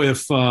don't know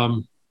if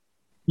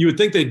you would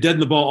think they'd deaden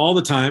the ball all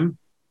the time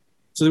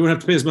so they wouldn't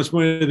have to pay as much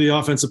money to the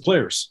offensive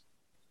players,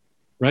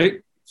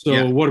 right? So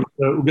yeah. What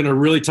we're going to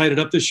really tighten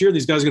it up this year.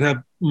 These guys are going to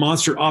have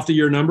monster off the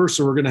year numbers.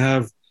 So we're going to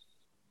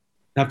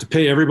have to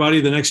pay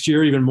everybody the next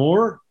year even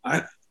more.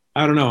 I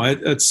don't know.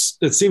 It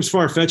seems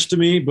far-fetched to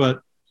me,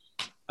 but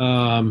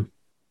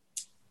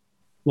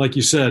like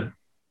you said,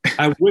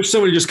 I wish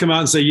somebody just come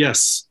out and say,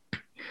 yes,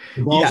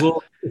 the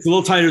ball's it's a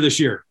little tighter this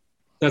year.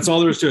 That's all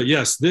there is to it.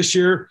 Yes, this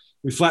year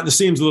we flattened the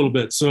seams a little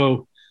bit.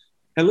 So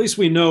at least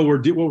we know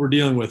what we're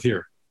dealing with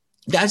here.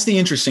 That's the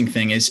interesting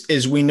thing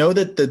is we know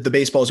that the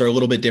baseballs are a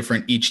little bit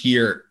different each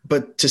year,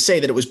 but to say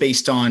that it was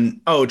based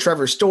on, oh,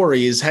 Trevor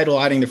Story is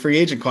headlining the free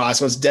agent class,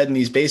 what's dead in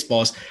these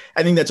baseballs,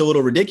 I think that's a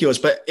little ridiculous.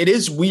 But it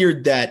is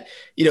weird that,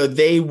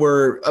 they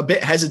were a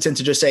bit hesitant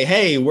to just say,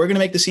 hey, we're going to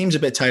make the seams a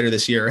bit tighter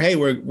this year. Hey,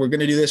 we're going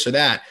to do this or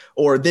that,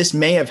 or this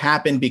may have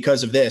happened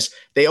because of this.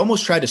 They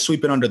almost tried to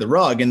sweep it under the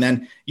rug. And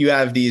then you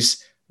have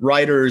these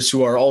writers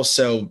who are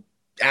also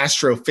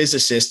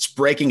astrophysicists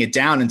breaking it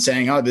down and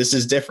saying, oh, this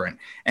is different.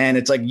 And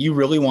it's like, you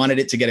really wanted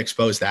it to get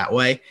exposed that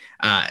way.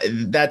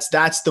 That's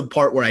the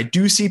part where I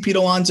do see Pete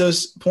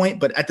Alonso's point.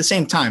 But at the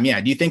same time, do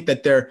you think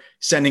that they're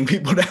sending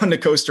people down to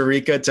Costa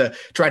Rica to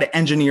try to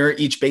engineer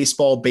each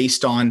baseball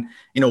based on,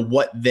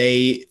 what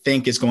they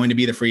think is going to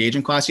be the free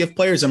agent class? You have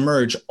players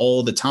emerge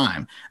all the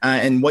time,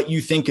 and what you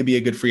think could be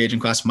a good free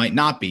agent class might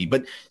not be.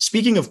 But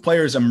speaking of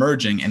players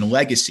emerging and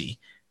legacy,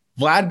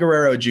 Vlad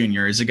Guerrero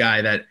Jr. is a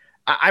guy that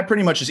I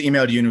pretty much just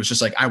emailed you and it was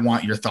just like, I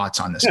want your thoughts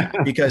on this guy,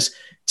 because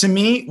to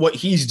me, what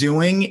he's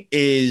doing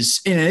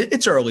is, and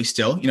it's early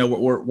still,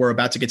 we're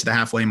about to get to the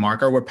halfway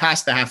mark, or we're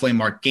past the halfway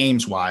mark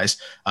games wise,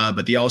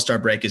 but the All-Star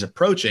break is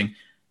approaching.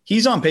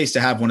 He's on pace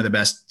to have one of the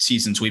best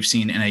seasons we've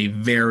seen in a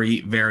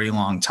very, very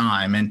long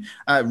time. And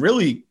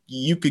really,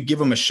 you could give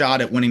him a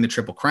shot at winning the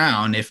Triple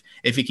Crown if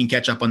he can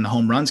catch up on the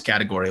home runs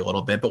category a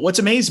little bit. But what's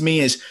amazed me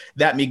is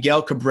that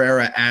Miguel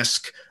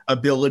Cabrera-esque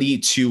ability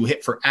to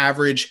hit for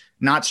average,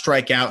 not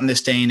strike out in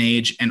this day and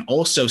age, and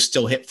also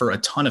still hit for a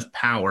ton of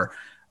power.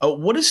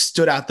 What has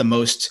stood out the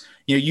most?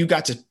 You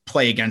got to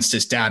play against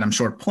his dad, I'm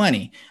sure,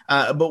 plenty.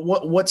 But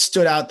what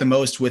stood out the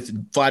most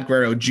with Vlad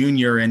Guerrero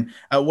Jr., and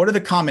what are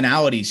the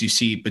commonalities you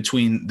see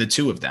between the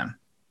two of them?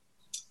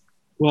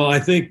 Well, I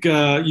think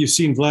you've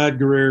seen Vlad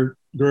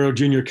Guerrero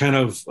Jr. kind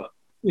of,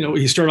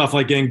 he started off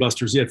like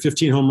gangbusters. He had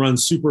 15 home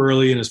runs super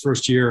early in his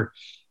first year,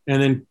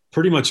 and then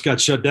pretty much got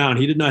shut down.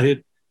 He did not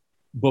hit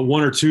but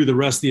one or two the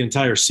rest of the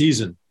entire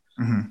season.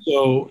 Mm-hmm.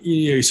 So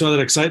you saw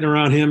that excitement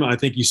around him. I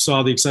think you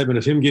saw the excitement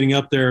of him getting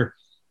up there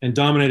and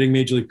dominating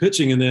Major League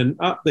pitching. And then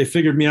they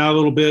figured me out a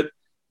little bit.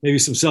 Maybe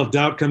some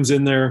self-doubt comes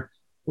in there.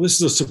 Well, this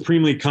is a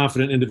supremely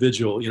confident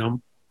individual.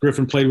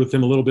 Griffin played with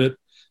him a little bit,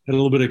 had a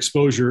little bit of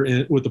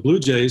exposure with the Blue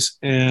Jays.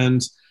 And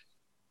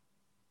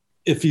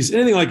if he's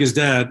anything like his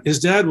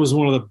dad was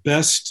one of the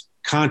best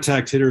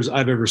contact hitters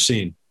I've ever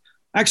seen.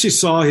 I actually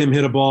saw him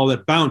hit a ball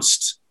that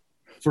bounced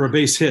for a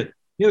base hit.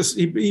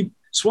 He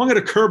swung at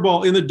a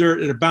curveball in the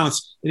dirt and it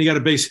bounced, and he got a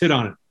base hit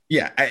on it.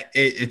 Yeah,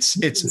 it's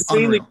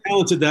insanely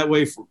talented that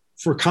way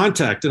for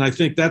contact, and I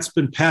think that's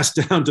been passed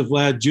down to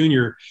Vlad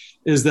Jr.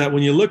 Is that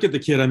when you look at the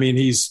kid, I mean,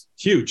 he's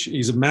huge.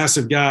 He's a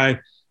massive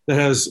guy that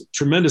has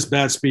tremendous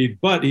bat speed,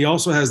 but he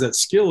also has that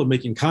skill of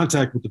making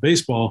contact with the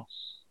baseball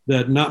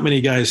that not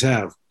many guys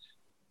have.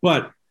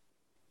 But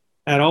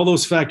add all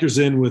those factors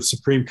in with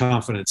supreme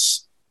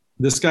confidence.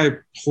 This guy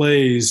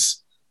plays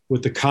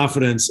with the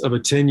confidence of a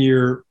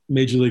 10-year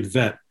Major League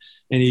vet.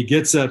 And he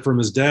gets that from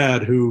his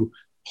dad, who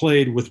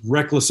played with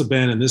reckless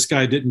abandon. This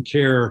guy didn't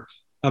care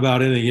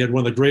about anything. He had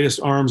one of the greatest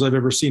arms I've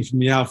ever seen from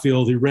the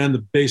outfield. He ran the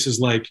bases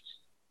like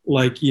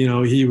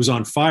he was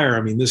on fire.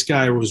 I mean, this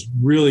guy was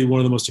really one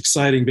of the most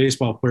exciting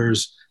baseball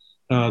players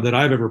that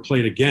I've ever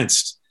played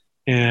against.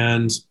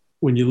 And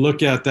when you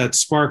look at that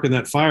spark and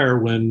that fire,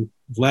 when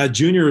Vlad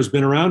Jr. has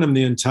been around him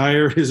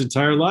his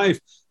entire life,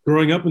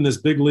 growing up in this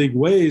big league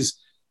ways,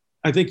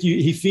 I think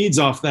he feeds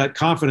off that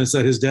confidence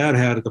that his dad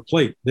had at the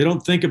plate. They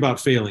don't think about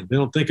failing. They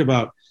don't think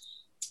about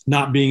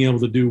not being able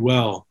to do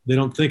well. They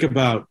don't think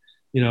about,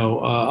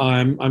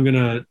 I'm going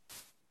to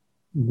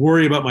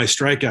worry about my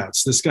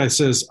strikeouts. This guy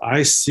says,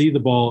 I see the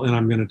ball and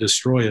I'm going to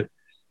destroy it.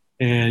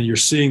 And you're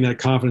seeing that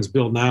confidence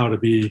build now to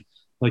be,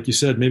 like you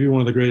said, maybe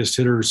one of the greatest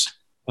hitters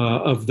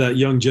of that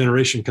young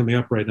generation coming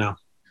up right now.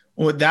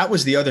 Well, that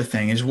was the other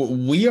thing, is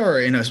we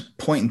are in a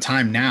point in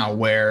time now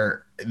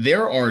where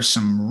there are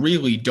some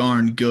really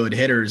darn good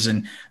hitters,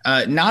 and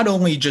not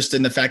only just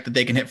in the fact that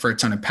they can hit for a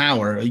ton of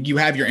power. You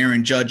have your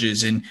Aaron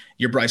Judges and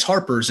your Bryce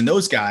Harpers and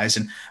those guys.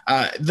 And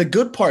the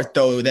good part,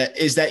 though,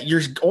 is that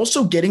you're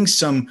also getting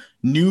some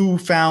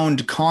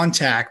newfound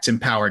contact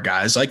and power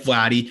guys like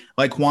Vladdy,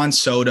 like Juan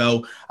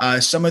Soto,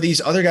 some of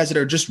these other guys that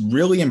are just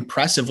really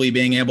impressively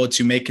being able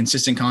to make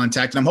consistent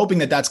contact. And I'm hoping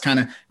that that's kind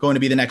of going to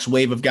be the next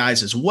wave of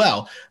guys as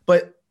well.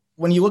 But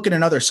when you look at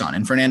another son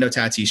in Fernando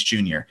Tatis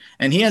Jr.,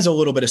 and he has a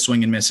little bit of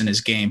swing and miss in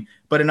his game,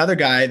 but another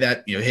guy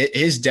that,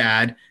 his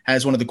dad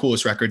has one of the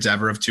coolest records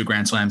ever of 2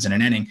 grand slams in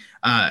an inning.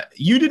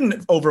 You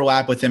didn't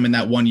overlap with him in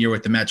that 1 year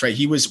with the Mets, right?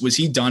 Was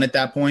he done at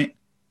that point?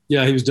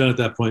 Yeah, he was done at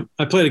that point.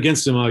 I played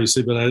against him,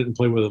 obviously, but I didn't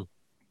play with him.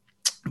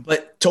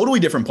 But totally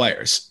different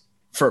players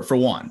for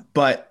one.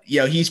 But,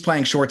 he's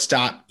playing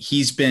shortstop.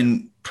 He's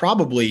been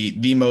probably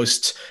the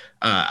most,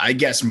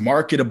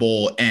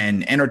 marketable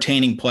and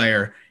entertaining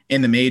player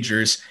in the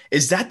majors.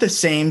 Is that the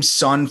same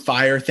sun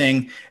fire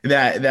thing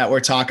that we're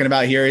talking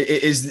about here?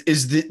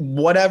 Is the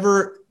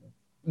whatever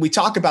we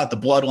talk about the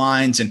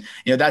bloodlines,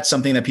 and that's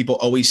something that people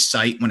always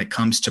cite when it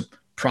comes to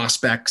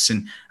prospects.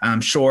 And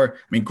I'm sure,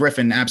 I mean,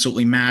 Griffin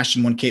absolutely mashed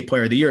and won Cape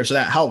Player of the Year, so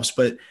that helps.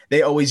 But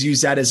they always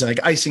use that as like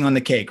icing on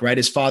the cake, right?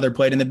 His father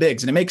played in the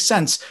bigs, and it makes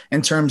sense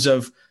in terms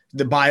of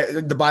the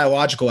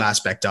biological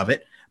aspect of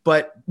it.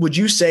 But would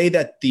you say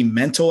that the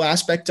mental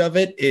aspect of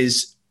it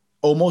is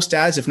almost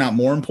as, if not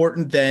more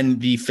important than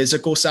the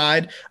physical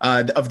side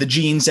of the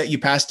genes that you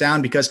pass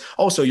down? Because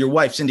also your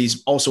wife,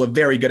 Cindy's also a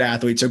very good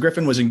athlete. So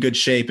Griffin was in good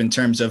shape in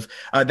terms of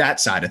that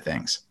side of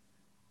things.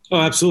 Oh,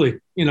 absolutely.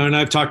 And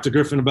I've talked to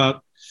Griffin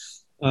about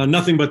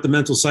nothing but the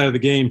mental side of the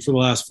game for the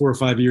last 4 or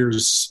 5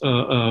 years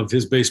of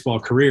his baseball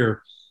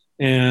career.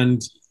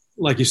 And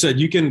like you said,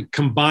 you can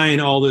combine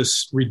all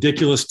this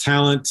ridiculous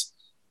talent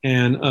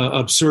and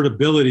absurd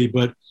ability,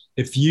 but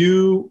if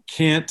you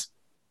can't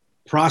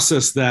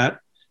process that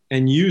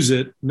and use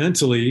it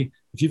mentally,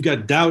 if you've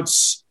got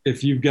doubts,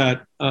 if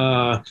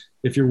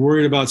you're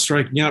worried about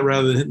striking out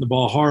rather than hitting the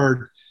ball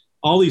hard,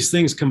 all these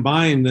things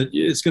combined, that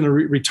it's going to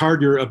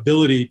retard your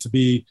ability to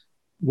be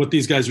what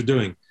these guys are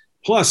doing.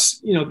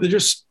 Plus,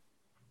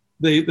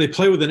 they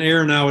play with an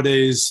air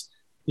nowadays,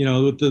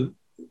 with the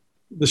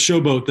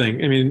showboat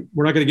thing. I mean,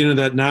 we're not going to get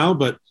into that now,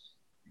 but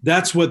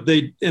that's what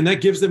and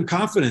that gives them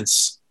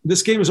confidence.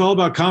 This game is all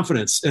about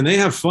confidence, and they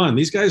have fun.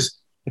 These guys,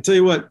 I tell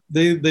you what,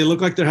 they look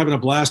like they're having a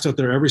blast out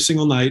there every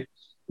single night.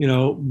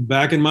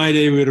 Back in my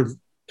day, we would have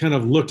kind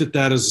of looked at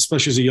that as,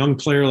 especially as a young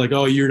player, like,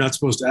 oh, you're not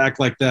supposed to act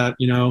like that.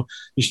 You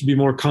should be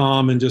more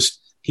calm and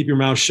just keep your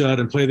mouth shut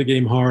and play the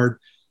game hard.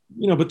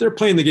 But they're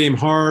playing the game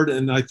hard,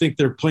 and I think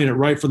they're playing it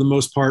right for the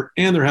most part,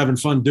 and they're having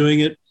fun doing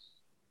it.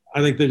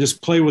 I think they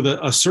just play with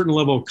a certain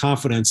level of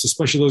confidence,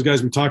 especially those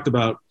guys we talked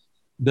about,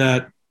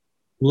 that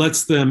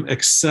lets them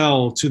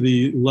excel to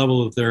the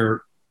level that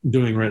they're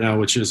doing right now,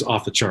 which is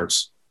off the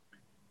charts.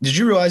 Did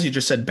you realize you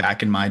just said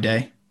back in my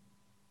day?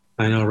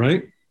 I know,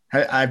 right?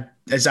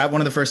 Is that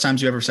one of the first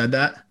times you ever said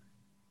that?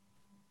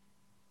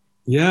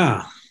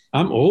 Yeah.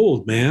 I'm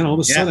old, man. All of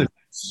a sudden,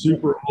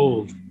 super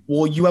old.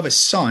 Well, you have a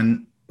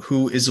son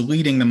who is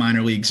leading the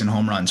minor leagues in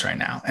home runs right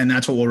now, and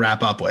that's what we'll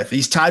wrap up with.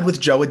 He's tied with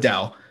Joe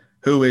Adell,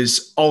 who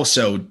is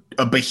also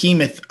a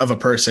behemoth of a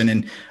person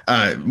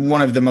and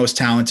one of the most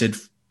talented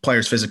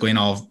players physically in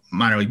all of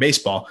minor league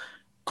baseball.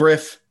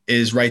 Griff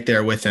is right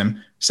there with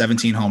him,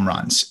 17 home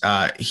runs.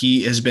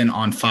 He has been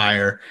on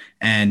fire,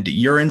 and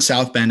you're in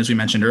South Bend, as we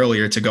mentioned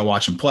earlier, to go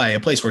watch him play, a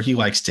place where he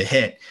likes to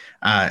hit.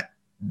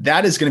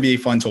 That is going to be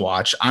fun to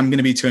watch. I'm going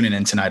to be tuning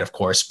in tonight, of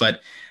course.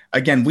 But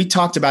again, we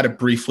talked about it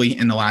briefly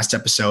in the last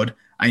episode.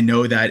 I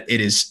know that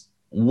it is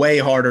way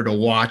harder to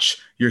watch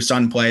your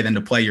son play than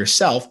to play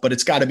yourself, but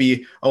it's got to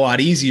be a lot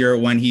easier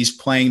when he's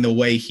playing the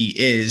way he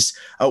is.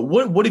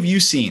 What have you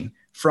seen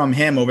from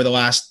him over the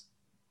last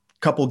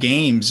couple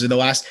games? He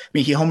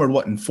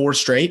homered in 4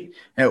 straight.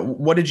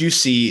 What did you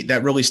see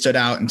that really stood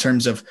out in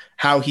terms of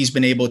how he's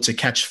been able to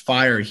catch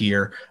fire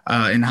here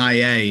in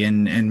high A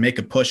and make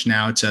a push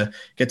now to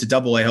get to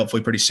double A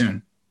hopefully pretty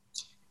soon?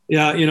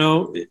 Yeah.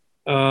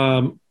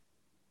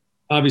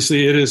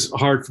 Obviously it is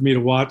hard for me to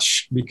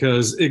watch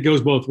because it goes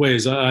both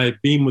ways. I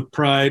beam with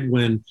pride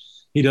when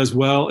he does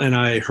well, and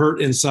I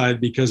hurt inside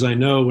because I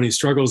know when he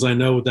struggles, I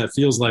know what that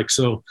feels like.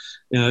 So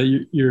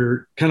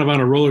you're kind of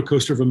on a roller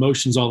coaster of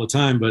emotions all the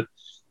time. But,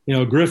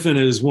 Griffin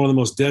is one of the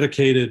most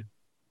dedicated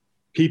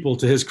people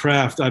to his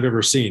craft I've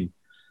ever seen.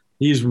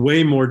 He's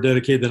way more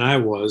dedicated than I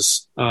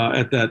was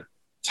at that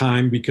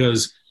time,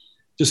 because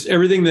just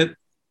everything that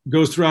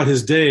goes throughout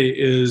his day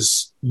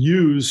is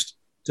used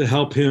to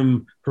help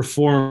him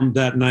perform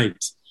that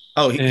night.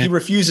 Oh, he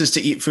refuses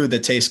to eat food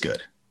that tastes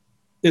good.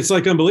 It's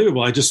like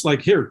unbelievable. I just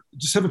like, here,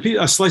 just have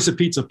a slice of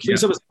pizza.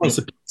 Please have a slice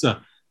of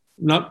pizza.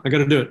 No, I got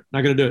to do it.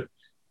 Not going to do it.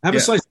 Have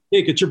a slice of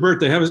cake. It's your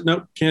birthday.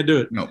 No, can't do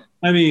it. No.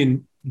 I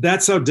mean,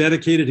 that's how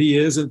dedicated he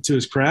is to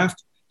his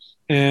craft.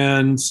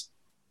 And,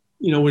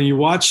 when you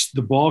watch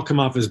the ball come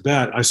off his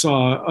bat, I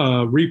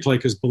saw a replay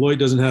because Beloit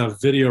doesn't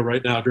have video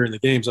right now during the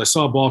games. I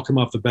saw a ball come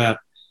off the bat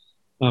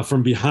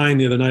from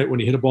behind the other night when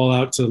he hit a ball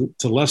out to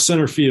left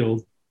center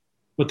field,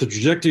 but the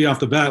trajectory off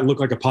the bat looked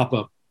like a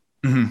pop-up.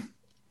 Mm-hmm.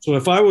 So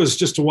if I was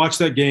just to watch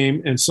that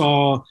game and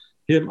saw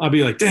him, I'd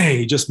be like, dang,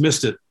 he just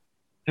missed it.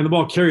 And the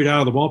ball carried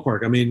out of the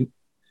ballpark. I mean,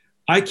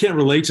 I can't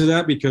relate to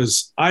that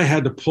because I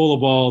had to pull a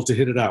ball to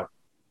hit it out.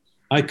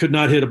 I could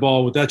not hit a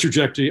ball with that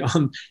trajectory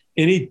on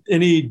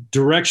any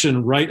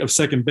direction right of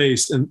second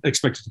base and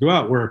expect it to go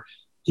out, where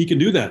he can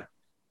do that.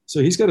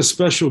 So he's got a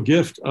special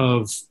gift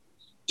of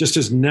just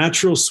his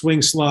natural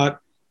swing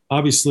slot.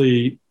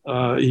 Obviously,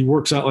 he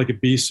works out like a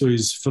beast, so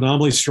he's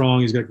phenomenally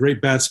strong. He's got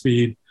great bat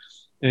speed,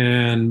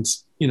 and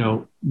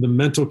the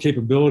mental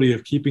capability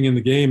of keeping in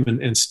the game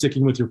and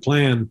sticking with your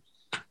plan.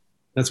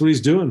 That's what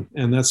he's doing,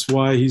 and that's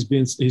why he's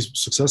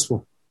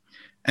successful.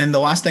 And the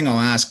last thing I'll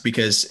ask,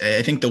 because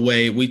I think the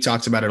way we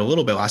talked about it a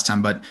little bit last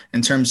time, but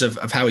in terms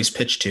of how he's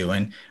pitched to,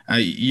 and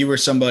you were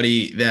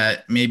somebody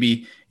that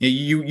maybe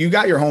you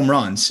got your home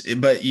runs,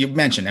 but you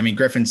mentioned,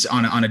 Griffin's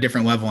on a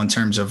different level in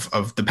terms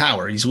of the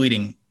power. He's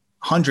leading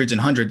hundreds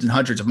and hundreds and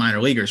hundreds of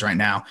minor leaguers right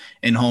now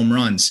in home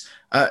runs.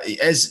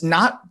 As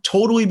not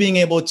totally being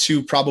able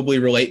to probably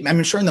relate.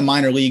 I'm sure in the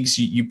minor leagues,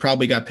 you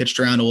probably got pitched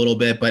around a little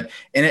bit, but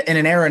in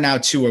an era now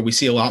too, where we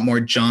see a lot more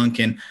junk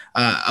and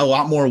a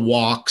lot more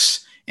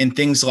walks and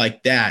things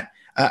like that.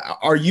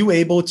 Are you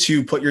able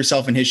to put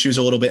yourself in his shoes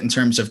a little bit in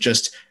terms of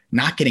just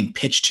not getting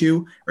pitched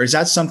to, or is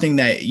that something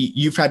that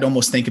you've had to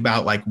almost think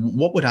about, like,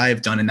 what would I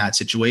have done in that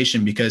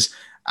situation? Because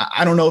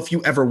I don't know if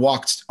you ever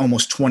walked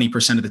almost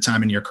 20% of the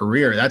time in your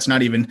career. That's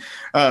not even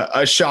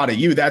a shot at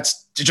you.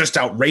 That's just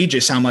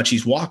outrageous how much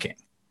he's walking.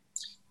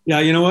 Yeah,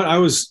 you know what? I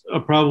was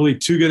probably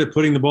too good at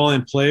putting the ball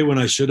in play when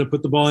I should have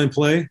put the ball in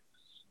play.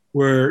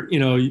 Where,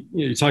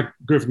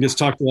 Griffin gets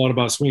talked a lot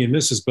about swing and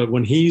misses, but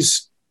when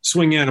he's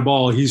swinging at a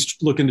ball, he's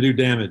looking to do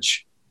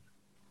damage.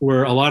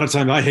 Where a lot of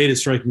times I hated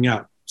striking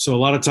out. So a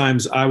lot of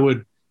times I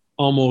would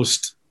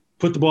almost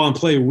put the ball in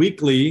play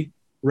weakly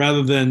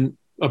rather than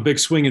a big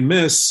swing and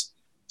miss.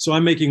 So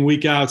I'm making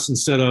weak outs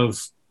instead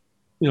of,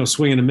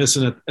 swinging and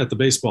missing at the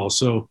baseball.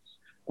 So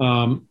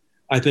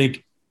I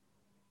think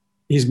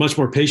he's much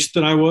more patient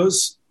than I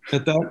was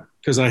at that,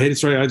 because I hated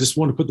strike. I just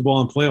wanted to put the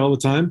ball in play all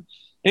the time.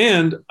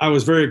 And I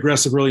was very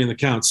aggressive early in the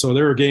count. So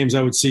there were games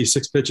I would see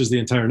 6 pitches the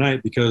entire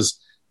night, because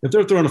if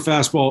they're throwing a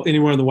fastball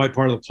anywhere in the white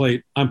part of the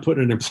plate, I'm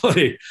putting it in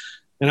play.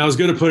 And I was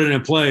good at putting it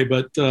in play,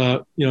 but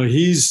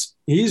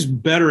he's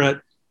better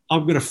at,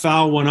 I'm going to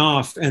foul one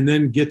off and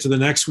then get to the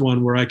next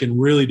one where I can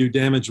really do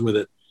damage with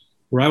it,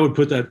 where I would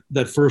put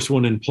that first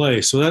one in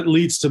play. So that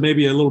leads to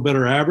maybe a little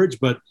better average,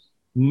 but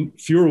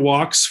fewer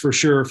walks for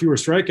sure, fewer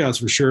strikeouts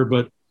for sure.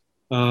 But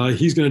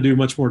he's going to do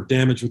much more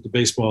damage with the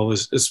baseball.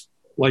 Is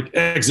like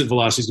exit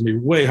velocity is going to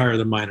be way higher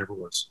than mine ever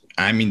was.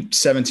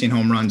 17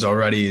 home runs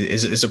already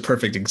is a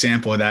perfect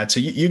example of that.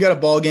 So you got a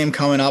ball game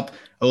coming up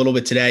a little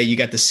bit today. You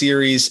got the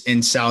series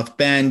in South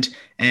Bend,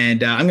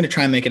 and I'm going to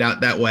try and make it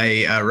out that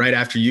way right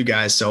after you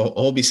guys. So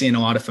we'll be seeing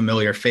a lot of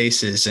familiar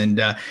faces,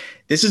 and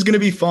this is going to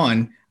be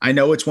fun. I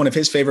know it's one of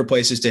his favorite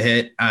places to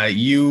hit.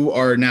 You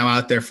are now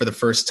out there for the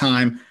first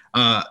time.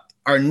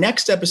 Our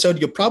next episode,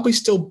 you'll probably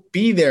still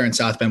be there in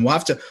South Bend. We'll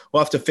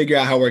have to figure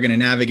out how we're going to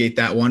navigate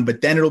that one,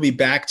 but then it'll be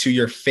back to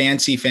your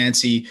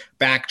fancy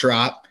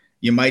backdrop.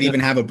 You might even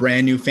have a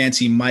brand new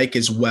fancy mic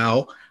as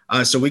well.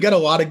 So we got a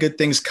lot of good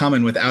things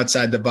coming with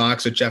Outside the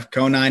Box with Jeff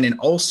Conine, and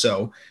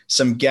also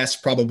some guests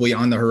probably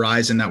on the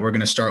horizon that we're going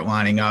to start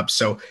lining up.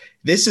 So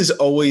this is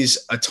always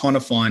a ton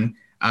of fun.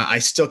 I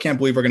still can't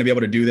believe we're going to be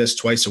able to do this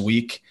twice a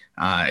week.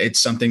 It's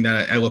something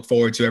that I look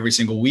forward to every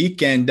single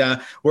week. And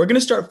we're going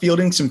to start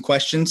fielding some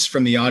questions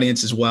from the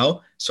audience as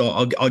well. So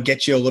I'll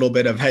get you a little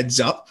bit of heads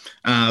up.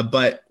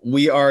 But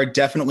we are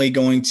definitely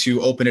going to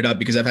open it up,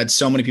 because I've had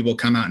so many people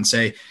come out and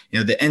say,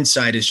 the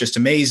insight is just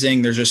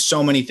amazing. There's just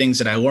so many things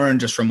that I learned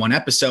just from one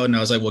episode. And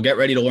I was like, well, get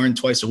ready to learn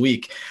twice a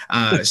week.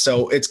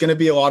 So it's going to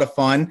be a lot of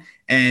fun.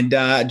 And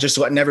just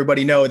letting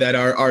everybody know that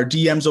our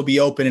DMs will be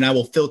open, and I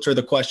will filter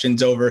the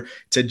questions over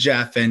to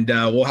Jeff, and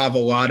we'll have a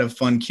lot of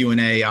fun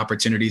Q&A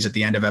opportunities at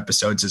the end of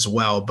episodes as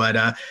well.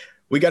 But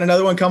we got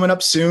another one coming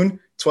up soon,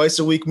 twice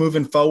a week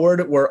moving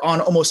forward. We're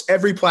on almost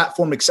every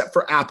platform except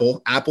for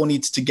Apple. Apple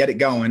needs to get it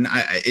going.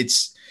 They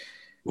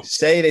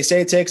say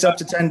it takes up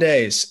to 10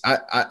 days.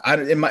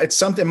 It's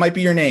something. It might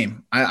be your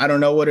name. I don't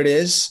know what it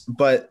is,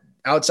 but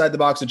Outside the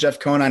Box with Jeff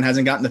Conine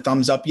hasn't gotten the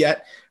thumbs up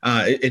yet.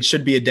 It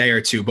should be a day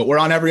or two, but we're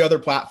on every other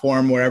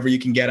platform wherever you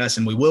can get us,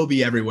 and we will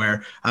be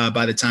everywhere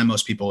by the time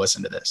most people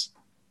listen to this.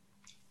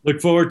 Look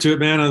forward to it,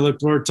 man. I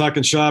look forward to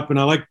talking shop, and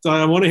I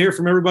want to hear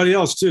from everybody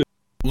else too.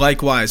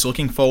 Likewise,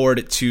 looking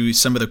forward to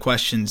some of the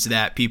questions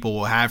that people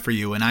will have for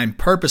you, and I'm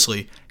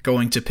purposely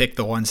going to pick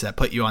the ones that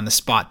put you on the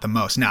spot the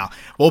most. Now,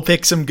 we'll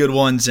pick some good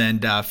ones,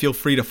 and feel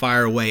free to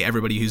fire away,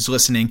 everybody who's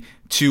listening,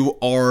 to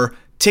our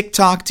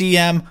TikTok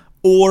DM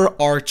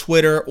or our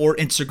Twitter or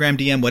Instagram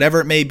DM, whatever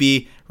it may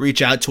be.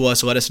 Reach out to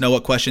us, let us know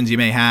what questions you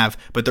may have,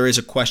 but there is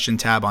a question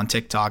tab on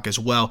TikTok as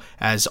well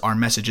as our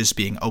messages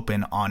being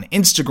open on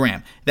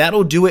Instagram.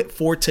 That'll do it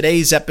for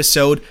today's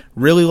episode.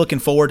 Really looking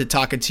forward to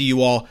talking to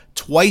you all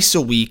twice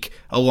a week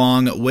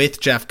along with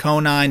Jeff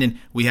Conine, and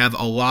we have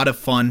a lot of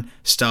fun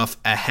stuff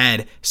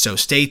ahead. So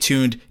stay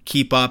tuned,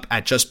 keep up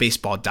at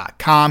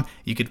justbaseball.com.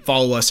 You can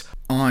follow us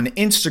on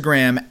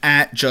Instagram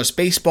at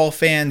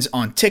justbaseballfans,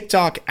 on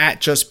TikTok at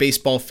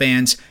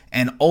justbaseballfans,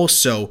 and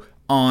also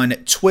on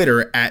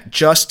Twitter at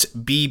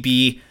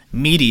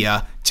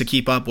JustBBMedia to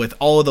keep up with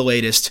all of the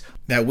latest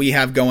that we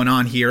have going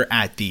on here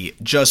at the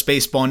Just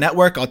Baseball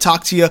Network. I'll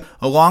talk to you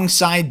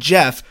alongside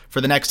Jeff for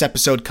the next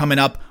episode coming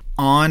up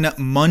on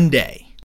Monday.